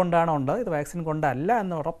പ്രശ്നം, എന്തുകൊണ്ടാണോ ഉണ്ടത്, ഇത് വാക്സിൻ കൊണ്ടല്ല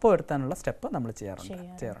എന്ന് ഉറപ്പ് വരുത്താനുള്ള സ്റ്റെപ്പ് നമ്മൾ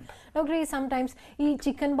ചെയ്യാറുണ്ട്. ഡോക്ടർ, ഈ സംടൈംസ് ഈ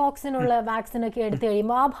ചിക്കൻ ബോക്സിനുള്ള വാക്സിനൊക്കെ എടുത്തു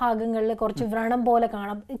കഴിയുമ്പോൾ ആ ഭാഗങ്ങളിൽ കുറച്ച് വ്രണം പോലെ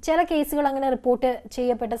കാണാം. ചില കേസുകൾ അങ്ങനെ റിപ്പോർട്ട്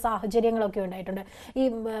ചെയ്യപ്പെട്ട സാഹചര്യങ്ങളൊക്കെ ഉണ്ടായിട്ടുണ്ട്. ഈ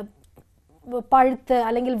പഴുത്ത്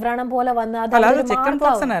അല്ലെങ്കിൽ വ്രണം പോലെ വന്ന് അത് ചിക്കൻ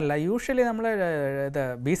പോക്സിനല്ല. യൂഷ്വലി നമ്മൾ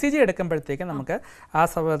BCG എടുക്കുമ്പോഴത്തേക്കും നമുക്ക് ആ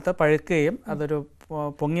സമയത്ത് പഴുക്കുകയും അതൊരു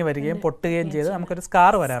പൊങ്ങി വരികയും പൊട്ടുകയും ചെയ്ത് നമുക്കൊരു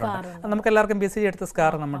സ്കാർ വരാറുണ്ട്. നമുക്ക് എല്ലാവർക്കും BCG എടുത്ത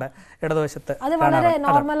സ്കാർ നമ്മുടെ ഇടതുവശത്ത്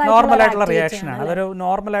നോർമലായിട്ടുള്ള റിയാക്ഷനാണ്. അതൊരു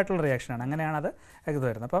നോർമലായിട്ടുള്ള റിയാക്ഷനാണ്. അങ്ങനെയാണ് അത്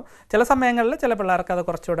വരുന്നത്. അപ്പോൾ ചില സമയങ്ങളിൽ ചില പിള്ളേർക്ക് അത്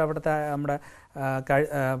കുറച്ചുകൂടെ അവിടുത്തെ നമ്മുടെ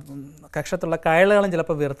കക്ഷത്തുള്ള കയളുകളും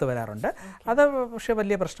ചിലപ്പോൾ വീർത്ത് വരാറുണ്ട്. അത് പക്ഷേ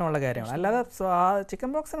വലിയ പ്രശ്നമുള്ള കാര്യമാണ്. അല്ലാതെ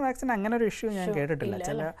ചിക്കൻ പോക്സിന് വാക്സിൻ അങ്ങനെ ഒരു ഇഷ്യൂ ഞാൻ കേട്ടിട്ടില്ല.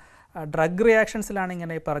 ഡ്രഗ് റിയാക്ഷൻസിലാണ്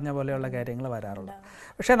ഇങ്ങനെ ഈ പറഞ്ഞ പോലെയുള്ള കാര്യങ്ങൾ വരാറുള്ളത്.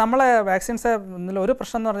 പക്ഷേ നമ്മൾ വാക്സിൻസ് ഒരു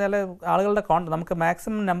പ്രശ്നം എന്ന് പറഞ്ഞാൽ ആളുകളുടെ നമുക്ക്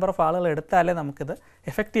മാക്സിമം നമ്പർ ഓഫ് ആളുകൾ എടുത്താലേ നമുക്കിത്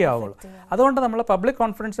എഫക്റ്റീവ് ആവുള്ളൂ. അതുകൊണ്ട് നമ്മൾ പബ്ലിക്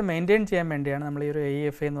കോൺഫിഡൻസ് മെയിൻറ്റെയിൻ ചെയ്യാൻ വേണ്ടിയാണ് നമ്മൾ ഈ ഒരു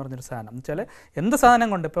AFA എന്ന് പറഞ്ഞൊരു സാധനം. എന്ന് വെച്ചാൽ എന്ത് സാധനം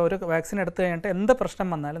കൊണ്ട് ഇപ്പോൾ ഒരു വാക്സിൻ എടുത്തു കഴിഞ്ഞിട്ട് എന്ത് പ്രശ്നം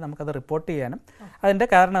വന്നാലും നമുക്കത് റിപ്പോർട്ട് ചെയ്യാനും അതിൻ്റെ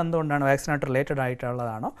കാരണം എന്തുകൊണ്ടാണ് വാക്സിനായിട്ട് റിലേറ്റഡ്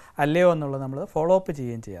ആയിട്ടുള്ളതാണോ അല്ലയോ എന്നുള്ളത് നമ്മൾ ഫോളോ അപ്പ്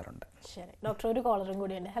ചെയ്യുകയും ചെയ്യാറുണ്ട്. ശരി ഡോക്ടർ, ഒരു കോളറും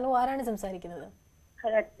കൂടിയുണ്ട്. ഹലോ, ആരാണ് സംസാരിക്കുന്നത്?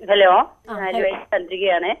 ഹലോ,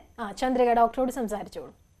 ചന്ദ്രികയാണ്. ചന്ദ്രിക, ഡോക്ടറോട് സംസാരിച്ചോളൂ.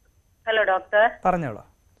 Hello doctor. പറഞ്ഞോളൂ.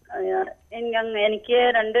 എനിക്ക്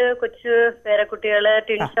 2 കൊച്ചു പേരക്കുട്ടികള്,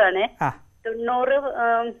 ട്വിൻസ് ആണ്. 90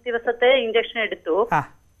 ദിവസത്തെ ഇഞ്ചക്ഷൻ എടുത്തു.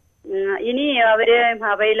 ഇനി അവര്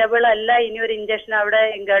അവൈലബിൾ അല്ല, ഇനി ഒരു ഇഞ്ചക്ഷൻ അവിടെ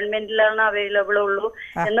ഗവൺമെന്റിലാണ് അവൈലബിൾ ഉള്ളൂ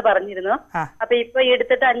എന്ന് പറഞ്ഞിരുന്നു. അപ്പൊ ഇപ്പൊ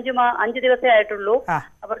എടുത്തിട്ട് 5 ദിവസമേ ആയിട്ടുള്ളൂ.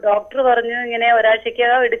 അപ്പൊ ഡോക്ടർ പറഞ്ഞു ഇങ്ങനെ ഒരാഴ്ചക്ക്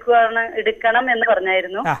എടുക്കണം എന്ന്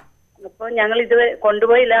പറഞ്ഞായിരുന്നു. അപ്പൊ ഞങ്ങൾ ഇത്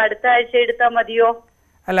കൊണ്ടുപോയില്ല. അടുത്ത ആഴ്ച എടുത്താൽ മതിയോ?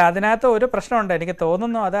 അല്ല, അതിനകത്ത് ഒരു പ്രശ്നമുണ്ട്. എനിക്ക്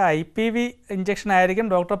തോന്നുന്നു അത് IPV ഇഞ്ചക്ഷൻ ആയിരിക്കും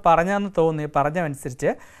ഡോക്ടർ പറഞ്ഞതെന്ന് തോന്നി പറഞ്ഞതനുസരിച്ച്.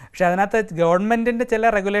 പക്ഷേ അതിനകത്ത് ഗവൺമെൻറ്റിൻ്റെ ചില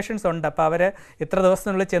റെഗുലേഷൻസ് ഉണ്ട്. അപ്പോൾ അവർ ഇത്ര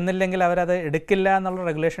ദിവസത്തിനുള്ളിൽ ചെന്നില്ലെങ്കിൽ അവരത് എടുക്കില്ല എന്നുള്ള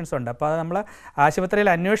റെഗുലേഷൻസ് ഉണ്ട്. അപ്പോൾ അത് നമ്മൾ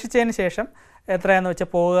ആശുപത്രിയിൽ അന്വേഷിച്ചതിന് ശേഷം എത്രയാണെന്ന്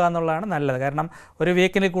വെച്ചാൽ പോകുക എന്നുള്ളതാണ് നല്ലത്. കാരണം ഒരു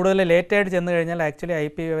വീക്കിന് കൂടുതൽ ലേറ്റായിട്ട് ചെന്ന് കഴിഞ്ഞാൽ ആക്ച്വലി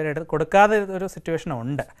IPV അവർ കൊടുക്കാതെ ഒരു സിറ്റുവേഷൻ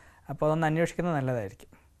ഉണ്ട്. അപ്പോൾ അതൊന്ന് അന്വേഷിക്കുന്നത്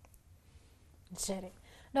നല്ലതായിരിക്കും. ശരി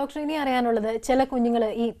ഡോക്ടർ, ഇനി അറിയാനുള്ളത് ചില കുഞ്ഞുങ്ങൾ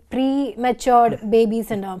ഈ പ്രീ മെച്ചോർഡ്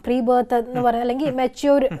ബേബീസ് ഉണ്ടാവും, പ്രീ ബർത്ത് എന്ന് പറയാം, അല്ലെങ്കിൽ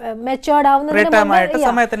മെച്ചോർഡ്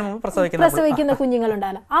ആവുന്നതിന് മുമ്പ് പ്രസവിക്കുന്ന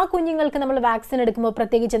കുഞ്ഞുങ്ങളുണ്ടാവില്ല. ആ കുഞ്ഞുങ്ങൾക്ക് നമ്മൾ വാക്സിൻ എടുക്കുമ്പോൾ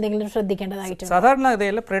പ്രത്യേകിച്ച് എന്തെങ്കിലും ശ്രദ്ധിക്കേണ്ടതായിട്ട്?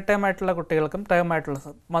 സാധാരണഗതിയിൽ പ്രീ ടൈം ആയിട്ടുള്ള കുട്ടികൾക്കും ടൈം ആയിട്ടുള്ള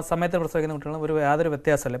സമയത്ത് പ്രസവിക്കുന്ന കുട്ടികൾക്കും യാതൊരു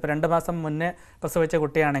വ്യത്യാസമില്ല. ഇപ്പോൾ 2 മാസം മുന്നേ പ്രസവിച്ച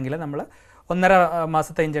കുട്ടിയാണെങ്കിൽ നമ്മൾ 1.5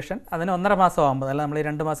 മാസത്തെ ഇഞ്ചക്ഷൻ അതിന് 1.5 മാസം ആകുമ്പോൾ, അല്ല നമ്മൾ ഈ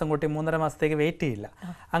 2 മാസം കൂട്ടി 3.5 മാസത്തേക്ക് വെയിറ്റ് ചെയ്യില്ല.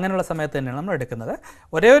 അങ്ങനെയുള്ള സമയത്ത് തന്നെയാണ് നമ്മൾ എടുക്കുന്നത്.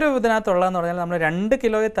 ഒരേ ഒരു ഇതിനകത്തുള്ളതെന്ന് പറഞ്ഞാൽ നമ്മൾ 2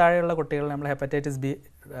 കിലോയിൽ താഴെയുള്ള കുട്ടികൾ നമ്മൾ ഹെപ്പറ്റൈറ്റിസ് ബി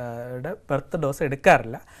ബർത്ത് ഡോസ്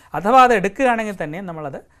എടുക്കാറില്ല. അഥവാ അത് എടുക്കുകയാണെങ്കിൽ തന്നെ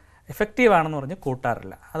നമ്മളത് എഫക്റ്റീവ് ആണെന്ന് പറഞ്ഞ്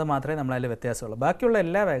കൂട്ടാറില്ല. അത് മാത്രമേ നമ്മളതിൽ വ്യത്യാസമുള്ളൂ. ബാക്കിയുള്ള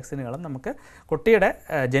എല്ലാ വാക്സിനുകളും നമുക്ക് കുട്ടിയുടെ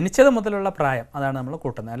ജനിച്ചത് മുതലുള്ള പ്രായം അതാണ് നമ്മൾ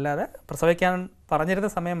കൂട്ടുന്നത്. അല്ലാതെ പ്രസവിക്കാൻ പറഞ്ഞിരുന്ന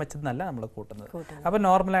സമയം വെച്ചതെന്നല്ല നമ്മൾ കൂട്ടുന്നത്. അപ്പോൾ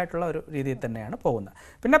നോർമലായിട്ടുള്ള ഒരു രീതിയിൽ തന്നെയാണ് പോകുന്നത്.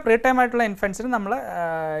 പിന്നെ പ്രീ ടൈം ആയിട്ടുള്ള ഇൻഫൻസിന് നമ്മൾ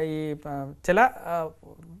ഈ ചില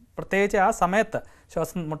പ്രത്യേകിച്ച് ആ സമയത്ത്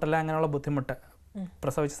ശ്വാസം മുട്ടൽ അങ്ങനെയുള്ള ബുദ്ധിമുട്ട്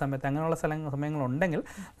പ്രസവിച്ച സമയത്ത് അങ്ങനെയുള്ള സമയങ്ങളുണ്ടെങ്കിൽ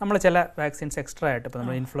നമ്മൾ ചില വാക്സിൻസ് എക്സ്ട്രാ ആയിട്ട് ഇപ്പോൾ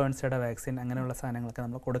നമ്മൾ ഇൻഫ്ലുവൻസയുടെ വാക്സിൻ അങ്ങനെയുള്ള സാധനങ്ങളൊക്കെ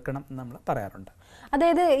നമ്മൾ കൊടുക്കണം എന്ന് നമ്മൾ പറയാറുണ്ട്.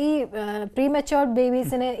 അതായത് ഈ പ്രീ മെച്ചോർഡ്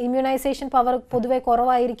ബേബീസിന് ഇമ്മ്യൂണൈസേഷൻ പവർ പൊതുവെ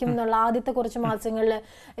കുറവായിരിക്കും എന്നുള്ള ആദ്യത്തെ കുറച്ച് മാസങ്ങളിൽ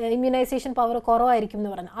ഇമ്മ്യൂണൈസേഷൻ പവർ കുറവായിരിക്കും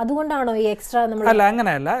എന്ന് പറഞ്ഞു. അതുകൊണ്ടാണോ ഈ എക്സ്ട്രാ നമ്മൾ? അല്ല,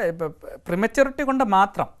 അങ്ങനെയല്ല. ഇപ്പോൾ പ്രിമച്യൂരിറ്റി കൊണ്ട്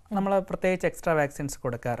മാത്രം നമ്മൾ പ്രത്യേകിച്ച് എക്സ്ട്രാ വാക്സിൻസ്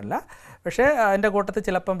കൊടുക്കാറില്ല. പക്ഷേ അതിൻ്റെ കൂട്ടത്തിൽ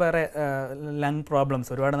ചിലപ്പം വേറെ ലങ് പ്രോബ്ലംസ്,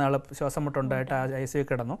 ഒരുപാട് നാൾ ശ്വാസം മുട്ടുണ്ടായിട്ട് ICU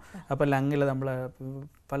കിടന്നു. അപ്പോൾ ലങ്ങിൽ നമ്മൾ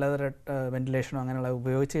പലതരം വെന്റിലേഷനോ അങ്ങനെയുള്ള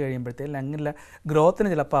ഉപയോഗിച്ച് കഴിയുമ്പോഴത്തേക്ക് ലങ്ങിലെ ഗ്രോത്തിന്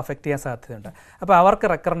ചിലപ്പോൾ അഫക്റ്റ് ചെയ്യാൻ സാധ്യതയുണ്ട്. അപ്പോൾ അവർക്ക്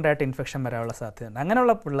റെക്കറൻ്റ് ആയിട്ട് ഇൻഫെക്ഷൻ വരാനുള്ള സാധ്യതയുണ്ട്.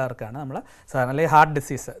 അങ്ങനെയുള്ള പിള്ളേർക്കാണ് നമ്മൾ സാധാരണ അല്ലെങ്കിൽ ഹാർട്ട്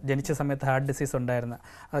ഡിസീസ്, ജനിച്ച സമയത്ത് ഹാർട്ട് ഡിസീസ് ഉണ്ടായിരുന്ന,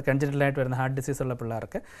 അത് കൺജനിറ്റലായിട്ട് വരുന്ന ഹാർട്ട് ഡിസീസ് ഉള്ള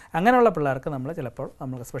പിള്ളേർക്ക്, അങ്ങനെയുള്ള പിള്ളേർക്ക് നമ്മൾ ചിലപ്പോൾ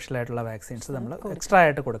നമ്മൾ സ്പെഷ്യലായിട്ടുള്ള വാക്സിൻസ് നമ്മൾ എക്സ്ട്രാ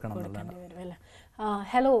ആയിട്ട് കൊടുക്കണം എന്നുള്ളതാണ്.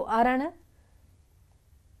 ഹലോ, ആരാണ്?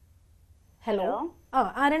 ഹലോ,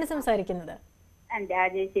 ആരാണ് സംസാരിക്കുന്നത്?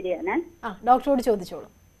 രാജേശ്വരിയാണ്. ഡോക്ടറോട് ചോദിച്ചോളൂ.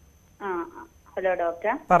 Hello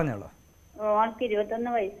doctor. പറഞ്ഞോളൂ. മോൾക്ക്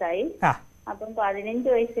 21 വയസ്സായി. അപ്പം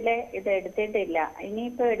 15 വയസ്സിലെ ഇത് എടുത്തിട്ടില്ല.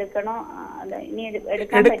 ഇനിയിപ്പോ എടുക്കണോ? ഇനി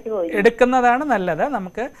എടുക്കാൻ പറ്റുമോ? എടുക്കുന്നതാണ് നല്ലത്.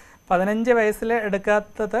 നമുക്ക് 15 വയസ്സിൽ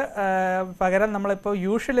എടുക്കാത്തത് പകരം നമ്മളിപ്പോൾ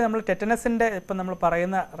യൂഷ്വലി നമ്മൾ ടെറ്റനസിൻ്റെ ഇപ്പം നമ്മൾ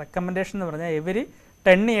പറയുന്ന റെക്കമെൻഡേഷൻ എന്ന് പറഞ്ഞാൽ എവരി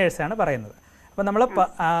 10 ഇയേഴ്സാണ് പറയുന്നത്. അപ്പോൾ നമ്മൾ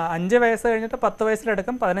 5 വയസ്സ് കഴിഞ്ഞിട്ട് 10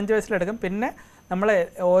 വയസ്സിലെടുക്കും, 15 വയസ്സിലെടുക്കും. പിന്നെ നമ്മൾ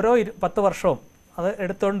ഓരോ 10 വർഷവും അത്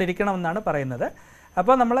എടുത്തുകൊണ്ടിരിക്കണമെന്നാണ് പറയുന്നത്.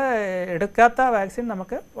 അപ്പോൾ നമ്മൾ എടുക്കാത്ത വാക്സിൻ,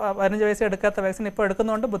 നമുക്ക് 15 വയസ്സിൽ എടുക്കാത്ത വാക്സിൻ ഇപ്പോൾ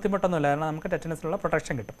എടുക്കുന്നതുകൊണ്ട് ബുദ്ധിമുട്ടൊന്നുമില്ല. കാരണം നമുക്ക് ടെറ്റനസിനുള്ള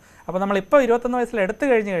പ്രൊട്ടക്ഷൻ കിട്ടും. അപ്പോൾ നമ്മളിപ്പോൾ 21 വയസ്സിൽ എടുത്തു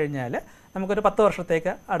കഴിഞ്ഞാൽ നമുക്കൊരു 10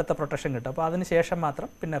 വർഷത്തേക്ക് അടുത്ത പ്രൊട്ടക്ഷൻ കിട്ടും. അപ്പോൾ അതിന് ശേഷം മാത്രം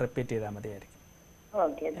പിന്നെ റിപ്പീറ്റ് ചെയ്താൽ മതിയായിരിക്കും.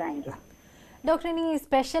 Okay, thank you. ഡോക്ടർ, ഇനി ഈ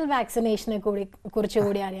സ്പെഷ്യൽ വാക്സിനേഷനെ കുറിച്ച്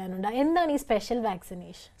കൂടി അറിയാനുണ്ട്. എന്താണ് ഈ സ്പെഷ്യൽ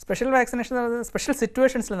വാക്സിനേഷൻ? സ്പെഷ്യൽ വാക്സിനേഷൻ എന്ന് പറയുന്നത് സ്പെഷ്യൽ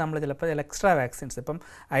സിറ്റുവേഷൻസിൽ നമ്മൾ ചിലപ്പോൾ എക്സ്ട്രാ വാക്സിൻസ്, ഇപ്പം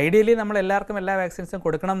ഐഡിയലി നമ്മൾ എല്ലാവർക്കും എല്ലാ വാക്സിൻസും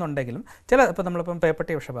കൊടുക്കണം എന്നുണ്ടെങ്കിലും ഇപ്പോൾ നമ്മളിപ്പം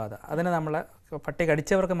പേപ്പട്ടി വിഷബാധ, അതിന് നമ്മൾ പട്ടി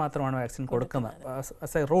കടിച്ചവർക്ക് മാത്രമാണ് വാക്സിൻ കൊടുക്കുന്നത്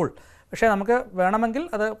ആസ് എ റൂൾ. പക്ഷേ നമുക്ക് വേണമെങ്കിൽ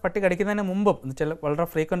അത് പട്ടി കടിക്കുന്നതിന് മുമ്പും വെച്ചാൽ വളരെ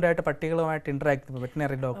ഫ്രീക്വൻ്റ് ആയിട്ട് പട്ടികളുമായിട്ട് ഇൻട്രാക്ട് ചെയ്യുമ്പോൾ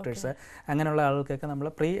വെറ്റിനറി ഡോക്ടേഴ്സ് അങ്ങനെയുള്ള ആൾക്കൊക്കെ നമ്മൾ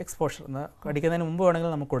പ്രീ എക്സ്പോഷർ കടിക്കുന്നതിന് മുമ്പ്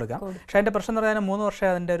വേണമെങ്കിൽ നമുക്ക് കൊടുക്കാം. പക്ഷേ അതിൻ്റെ പ്രശ്നം എന്ന് പറഞ്ഞാൽ 3 വർഷമേ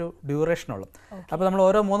അതിൻ്റെ ഒരു ഡ്യൂറേഷനുള്ളൂ. അപ്പോൾ നമ്മൾ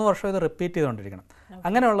ഓരോ 3 വർഷം ഇത് റിപ്പീറ്റ് ചെയ്തുകൊണ്ടിരിക്കണം.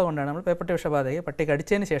 അങ്ങനെയുള്ളതുകൊണ്ടാണ് നമ്മൾ പേപ്പട്ടി വിഷബാധയ്ക്ക് പട്ടി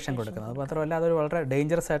കടിച്ചതിന് ശേഷം കൊടുക്കുന്നത്. അത് മാത്രമല്ല അതൊരു വളരെ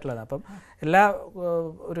ഡേഞ്ചറസ് ആയിട്ടുള്ളതാണ്. അപ്പം എല്ലാ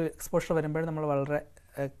ഒരു എക്സ്പോഷർ വരുമ്പോഴും നമ്മൾ വളരെ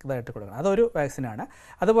ഇതായിട്ട് കൊടുക്കണം. അതൊരു വാക്സിനാണ്.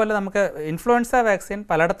 അതുപോലെ നമുക്ക് ഇൻഫ്ലുവൻസ വാക്സിൻ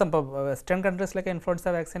പലയിടത്തും ഇപ്പോൾ വെസ്റ്റേൺ കൺട്രീസിലൊക്കെ ഇൻഫ്ലുവൻസ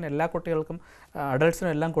വാക്സിൻ എല്ലാ കുട്ടികൾക്കും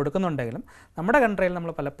അഡൾട്ട്സിനും എല്ലാം കൊടുക്കുന്നുണ്ടെങ്കിലും നമ്മുടെ കൺട്രിയിൽ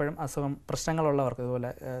നമ്മൾ പലപ്പോഴും പ്രശ്നങ്ങളുള്ളവർക്ക്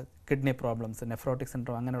ഇതുപോലെ കിഡ്നി പ്രോബ്ലംസ്, നെഫ്രോട്ടിക്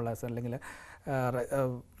സിൻഡ്രോം അങ്ങനെയുള്ള അല്ലെങ്കിൽ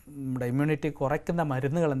നമ്മുടെ ഇമ്മ്യൂണിറ്റി കുറയ്ക്കുന്ന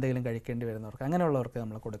മരുന്നുകൾ എന്തെങ്കിലും കഴിക്കേണ്ടി വരുന്നവർക്ക് അങ്ങനെയുള്ളവർക്ക്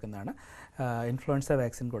നമ്മൾ കൊടുക്കുന്നതാണ് ഇൻഫ്ലുവൻസ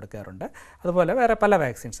വാക്സിൻ കൊടുക്കാറുണ്ട്. അതുപോലെ വേറെ പല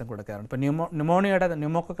വാക്സിൻസും കൊടുക്കാറുണ്ട്. ഇപ്പോൾ ന്യൂമോണിയയുടെ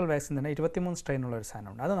ന്യൂമോക്കോക്കൽ വാക്സിൻ തന്നെ 23 സ്ട്രെയിനുള്ള ഒരു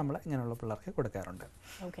സാധനമുണ്ട്. അത് നമ്മൾ ഇങ്ങനെയുള്ള പിള്ളേർക്ക് കൊടുക്കാറുണ്ട്.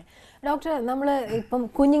 ഓക്കെ ഡോക്ടർ, നമ്മൾ ഇപ്പം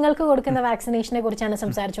കുഞ്ഞുങ്ങൾക്ക് കൊടുക്കുന്ന വാക്സിനേഷനെ കുറിച്ചാണ്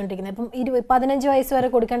സംസാരിച്ചുകൊണ്ടിരിക്കുന്നത്. ഇപ്പം 15 വയസ്സ് വരെ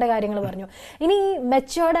കൊടുക്കേണ്ട കാര്യങ്ങൾ പറഞ്ഞു. ഇനി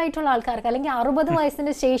മെച്ചുവേർഡ് ആയിട്ടുള്ള ആൾക്കാർക്ക് അല്ലെങ്കിൽ 60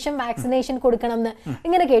 വയസ്സിന് ശേഷം വാക്സിനേഷൻ കൊടുക്കണം എന്ന്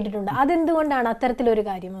ഇങ്ങനെ കേട്ടിട്ടുണ്ട്. അതെന്തുകൊണ്ടാണ് അത്തരത്തിലൊരു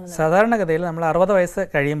കാര്യം? സാധാരണഗതിയിൽ നമ്മൾ 60 വയസ്സ്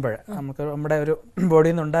കഴിയുമ്പോൾ നമുക്ക് നമ്മുടെ ഒരു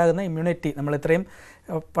ബോഡിയിൽ നിന്ന് ഉണ്ടാകുന്ന ഇമ്മ്യൂണിറ്റി, നമ്മൾ ഇത്രയും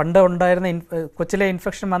പണ്ട് ഉണ്ടായിരുന്ന കൊച്ചിലെ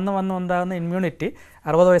ഇൻഫെക്ഷൻ വന്ന് ഉണ്ടാകുന്ന ഇമ്മ്യൂണിറ്റി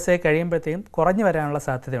 60 വയസ്സായി കഴിയുമ്പോഴത്തേക്കും കുറഞ്ഞു വരാനുള്ള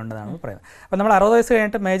സാധ്യതയുണ്ടെന്നാണ് പറയുന്നത്. അപ്പോൾ നമ്മൾ 60 വയസ്സ്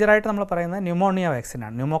കഴിഞ്ഞിട്ട് മേജറായിട്ട് നമ്മൾ പറയുന്നത് ന്യൂമോണിയ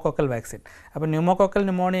വാക്സിനാണ്, ന്യൂമോക്കോക്കൽ വാക്സിൻ. അപ്പോൾ ന്യൂമോക്കോക്കൽ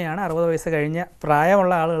ന്യൂമോണിയയാണ് 60 വയസ്സ് കഴിഞ്ഞ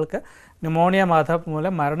പ്രായമുള്ള ആളുകൾക്ക് ന്യൂമോണിയ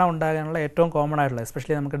മൂലം മരണം ഉണ്ടാകാനുള്ള ഏറ്റവും കോമൺ ആയിട്ടുള്ള,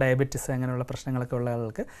 എസ്പെഷ്യലി നമുക്ക് ഡയബറ്റിസ് അങ്ങനെയുള്ള പ്രശ്നങ്ങളൊക്കെ ഉള്ള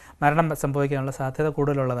ആളുകൾക്ക് മരണം സംഭവിക്കാനുള്ള സാധ്യത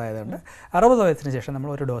കൂടുതലുള്ളതായതുകൊണ്ട് 60 വയസ്സിന് ശേഷം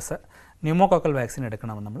നമ്മൾ ഒരു ഡോസ് ന്യൂമോക്കോക്കൽ വാക്സിൻ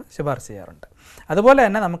എടുക്കണമെന്ന് നമ്മൾ ശുപാർശ ചെയ്യാറുണ്ട്. അതുപോലെ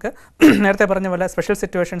തന്നെ നമുക്ക് നേരത്തെ പറഞ്ഞ പോലെ സ്പെഷ്യൽ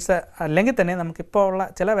സിറ്റുവേഷൻസ് അല്ലെങ്കിൽ തന്നെ നമുക്കിപ്പോൾ ഉള്ള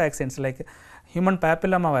ചില vaccines like human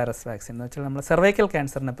papilloma virus vaccine എന്ന് വെച്ചാൽ നമ്മൾ സെർവൈക്കൽ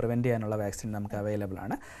ക്യാൻസറിനെ പ്രിവെൻറ്റ് ചെയ്യാനുള്ള വാക്സിൻ നമുക്ക് അവൈലബിൾ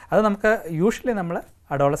ആണ്. അത് നമുക്ക് യൂഷ്വലി നമ്മൾ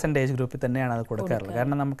അഡോളസെൻ്റ് ഏജ് ഗ്രൂപ്പിൽ തന്നെയാണ് അത് കൊടുക്കാറുള്ളത്.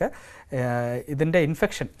 കാരണം നമുക്ക് ഇതിൻ്റെ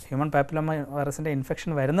ഇൻഫെക്ഷൻ, ഹ്യൂമൻ പാപ്പിലോമ വൈറസിൻ്റെ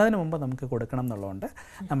ഇൻഫെക്ഷൻ വരുന്നതിന് മുമ്പ് നമുക്ക് കൊടുക്കണം എന്നുള്ളതുകൊണ്ട്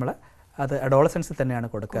നമ്മൾ അത് അഡോളസൻസിൽ തന്നെയാണ്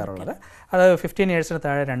കൊടുക്കാറുള്ളത്. അത് 15 ഇയേഴ്സിന്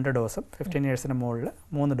താഴെ 2 ഡോസും 15 ഇയേഴ്സിന് മുകളിൽ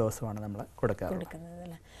 3 ഡോസുമാണ് നമ്മൾ കൊടുക്കാറുള്ളത്.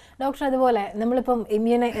 ഡോക്ടർ, അതുപോലെ നമ്മളിപ്പം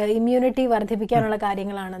ഇമ്മ്യൂണിറ്റി വർദ്ധിപ്പിക്കാനുള്ള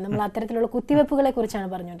കാര്യങ്ങളാണ്, നമ്മൾ അത്തരത്തിലുള്ള കുത്തിവെപ്പുകളെ കുറിച്ചാണ്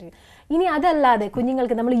പറഞ്ഞുകൊണ്ടിരിക്കുന്നത്. ഇനി അതല്ലാതെ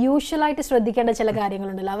കുഞ്ഞുങ്ങൾക്ക് നമ്മൾ യൂഷ്വലായിട്ട് ശ്രദ്ധിക്കേണ്ട ചില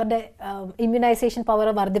കാര്യങ്ങളുണ്ടല്ലോ, അവരുടെ ഇമ്മ്യൂണൈസേഷൻ പവർ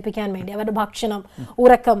വർദ്ധിപ്പിക്കാൻ വേണ്ടി അവരുടെ ഭക്ഷണം,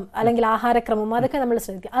 ഉറക്കം അല്ലെങ്കിൽ ആഹാരക്രമം, അതൊക്കെ നമ്മൾ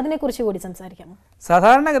ശ്രദ്ധിക്കുക. അതിനെക്കുറിച്ച് കൂടി സംസാരിക്കാമോ?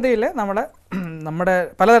 സാധാരണഗതിയിൽ നമ്മുടെ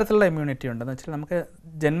പലതരത്തിലുള്ള ഇമ്മ്യൂണിറ്റി ഉണ്ടെന്ന് വെച്ചാൽ നമുക്ക്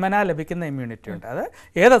ജന്മനാ ലഭിക്കുന്ന ഇമ്മ്യൂണിറ്റി ഉണ്ട്. അത്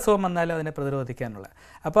ഏത് അസുഖം വന്നാലും അതിനെ പ്രതിരോധിക്കാനുള്ള.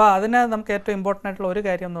 അപ്പോൾ അതിന് നമുക്ക് ഏറ്റവും ഇമ്പോർട്ടൻ്റ് ആയിട്ടുള്ള ഒരു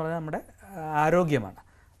കാര്യം എന്ന് പറയുന്നത് നമ്മുടെ ആരോഗ്യമാണ്.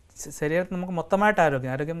 ശരീരത്തിൽ നമുക്ക് മൊത്തമായിട്ട് ആരോഗ്യം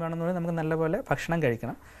വേണമെന്ന് പറഞ്ഞാൽ നമുക്ക് നല്ലപോലെ ഭക്ഷണം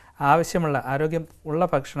കഴിക്കണം, ആവശ്യമുള്ള ആരോഗ്യം ഉള്ള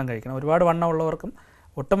ഭക്ഷണം കഴിക്കണം. ഒരുപാട് വണ്ണമുള്ളവർക്കും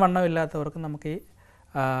ഒട്ടും വണ്ണമില്ലാത്തവർക്കും നമുക്ക് ഈ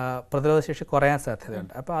പ്രതിരോധശേഷി കുറയാൻ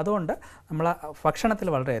സാധ്യതയുണ്ട്. അപ്പോൾ അതുകൊണ്ട് നമ്മൾ ഭക്ഷണത്തിൽ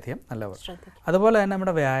വളരെയധികം നല്ലപോലെ, അതുപോലെ തന്നെ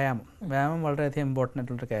നമ്മുടെ വ്യായാമം വളരെയധികം ഇമ്പോർട്ടൻ്റ്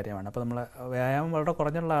ആയിട്ടുള്ളൊരു കാര്യമാണ്. അപ്പോൾ നമ്മൾ വ്യായാമം വളരെ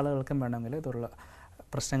കുറഞ്ഞുള്ള ആളുകൾക്കും വേണമെങ്കിൽ ഇതുള്ള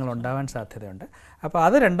പ്രശ്നങ്ങൾ ഉണ്ടാവാൻ സാധ്യതയുണ്ട്. അപ്പോൾ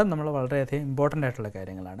അത് രണ്ടും നമ്മൾ വളരെയധികം ഇമ്പോർട്ടൻ്റ് ആയിട്ടുള്ള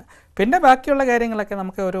കാര്യങ്ങളാണ്. പിന്നെ ബാക്കിയുള്ള കാര്യങ്ങളൊക്കെ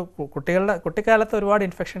നമുക്ക് ഒരു കുട്ടിക്കാലത്ത് ഒരുപാട്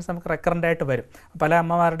ഇൻഫെക്ഷൻസ് നമുക്ക് റെക്കറൻ്റ് ആയിട്ട് വരും. പല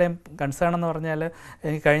അമ്മമാരുടെയും കൺസേൺ എന്ന് പറഞ്ഞാൽ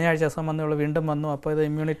എനിക്ക് കഴിഞ്ഞ ആഴ്ച ദിവസം വന്നുള്ളൂ, വീണ്ടും വന്നു, അപ്പോൾ ഇത്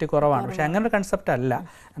ഇമ്മ്യൂണിറ്റി കുറവാണ്. പക്ഷേ അങ്ങനെ ഒരു കൺസെപ്റ്റ് അല്ല.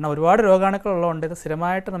 കാരണം ഒരുപാട് രോഗാണുക്കൾ ഉള്ളതുകൊണ്ട് ഇത്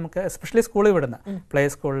സ്ഥിരമായിട്ട് നമുക്ക് എസ്പെഷ്യലി സ്കൂളിൽ വിടുന്ന പ്ലേ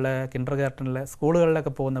സ്കൂളിൽ, കിൻഡർ ഗാർട്ടനിൽ,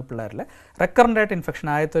 സ്കൂളുകളിലൊക്കെ പോകുന്ന പിള്ളേരിൽ റെക്കറൻ്റ് ആയിട്ട് ഇൻഫെക്ഷൻ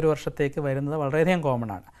ആദ്യത്തെ ഒരു വർഷത്തേക്ക് വരുന്നത് വളരെയധികം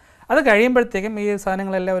കോമൺ ആണ്. അത് കഴിയുമ്പോഴത്തേക്കും ഈ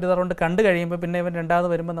സാധനങ്ങളെല്ലാം ഒരു റൗണ്ട് കണ്ടു കഴിയുമ്പോൾ പിന്നെ ഇവൻ രണ്ടാമത്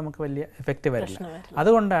വരുമ്പോൾ നമുക്ക് വലിയ എഫക്റ്റ് വരില്ല.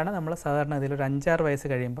 അതുകൊണ്ടാണ് നമ്മൾ സാധാരണ ഇതിൽ ഒരു 5-6 വയസ്സ്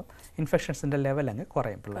കഴിയുമ്പോൾ ഇൻഫെക്ഷൻസിൻ്റെ ലെവൽ അങ്ങ്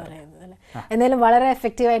കുറയും പിള്ളേർ. എന്തായാലും വളരെ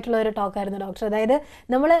എഫക്റ്റീവ് ആയിട്ടുള്ള ഒരു ടോക്കായിരുന്നു ഡോക്ടർ. അതായത്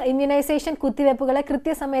നമ്മൾ ഇമ്മ്യൂണൈസേഷൻ കുത്തിവെപ്പുകളെ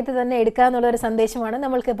കൃത്യസമയത്ത് തന്നെ എടുക്കുക എന്നുള്ള ഒരു സന്ദേശമാണ്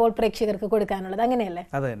നമ്മൾക്ക് ഇപ്പോൾ പ്രേക്ഷകർക്ക് കൊടുക്കാനുള്ളത്. അങ്ങനെയല്ലേ?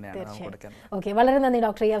 അത് തന്നെയാണ്. ഓക്കെ, വളരെ നന്ദി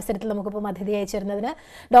ഡോക്ടർ. ഈ അവസരത്തിൽ നമുക്കിപ്പോൾ അതിഥിയായി ചേർന്നതിന്.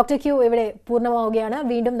 ഡോക്ടർ ക്യൂ ഇവിടെ പൂർണ്ണമാവുകയാണ്.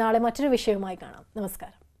 വീണ്ടും നാളെ മറ്റൊരു വിഷയവുമായി കാണാം.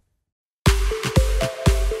 നമസ്കാരം.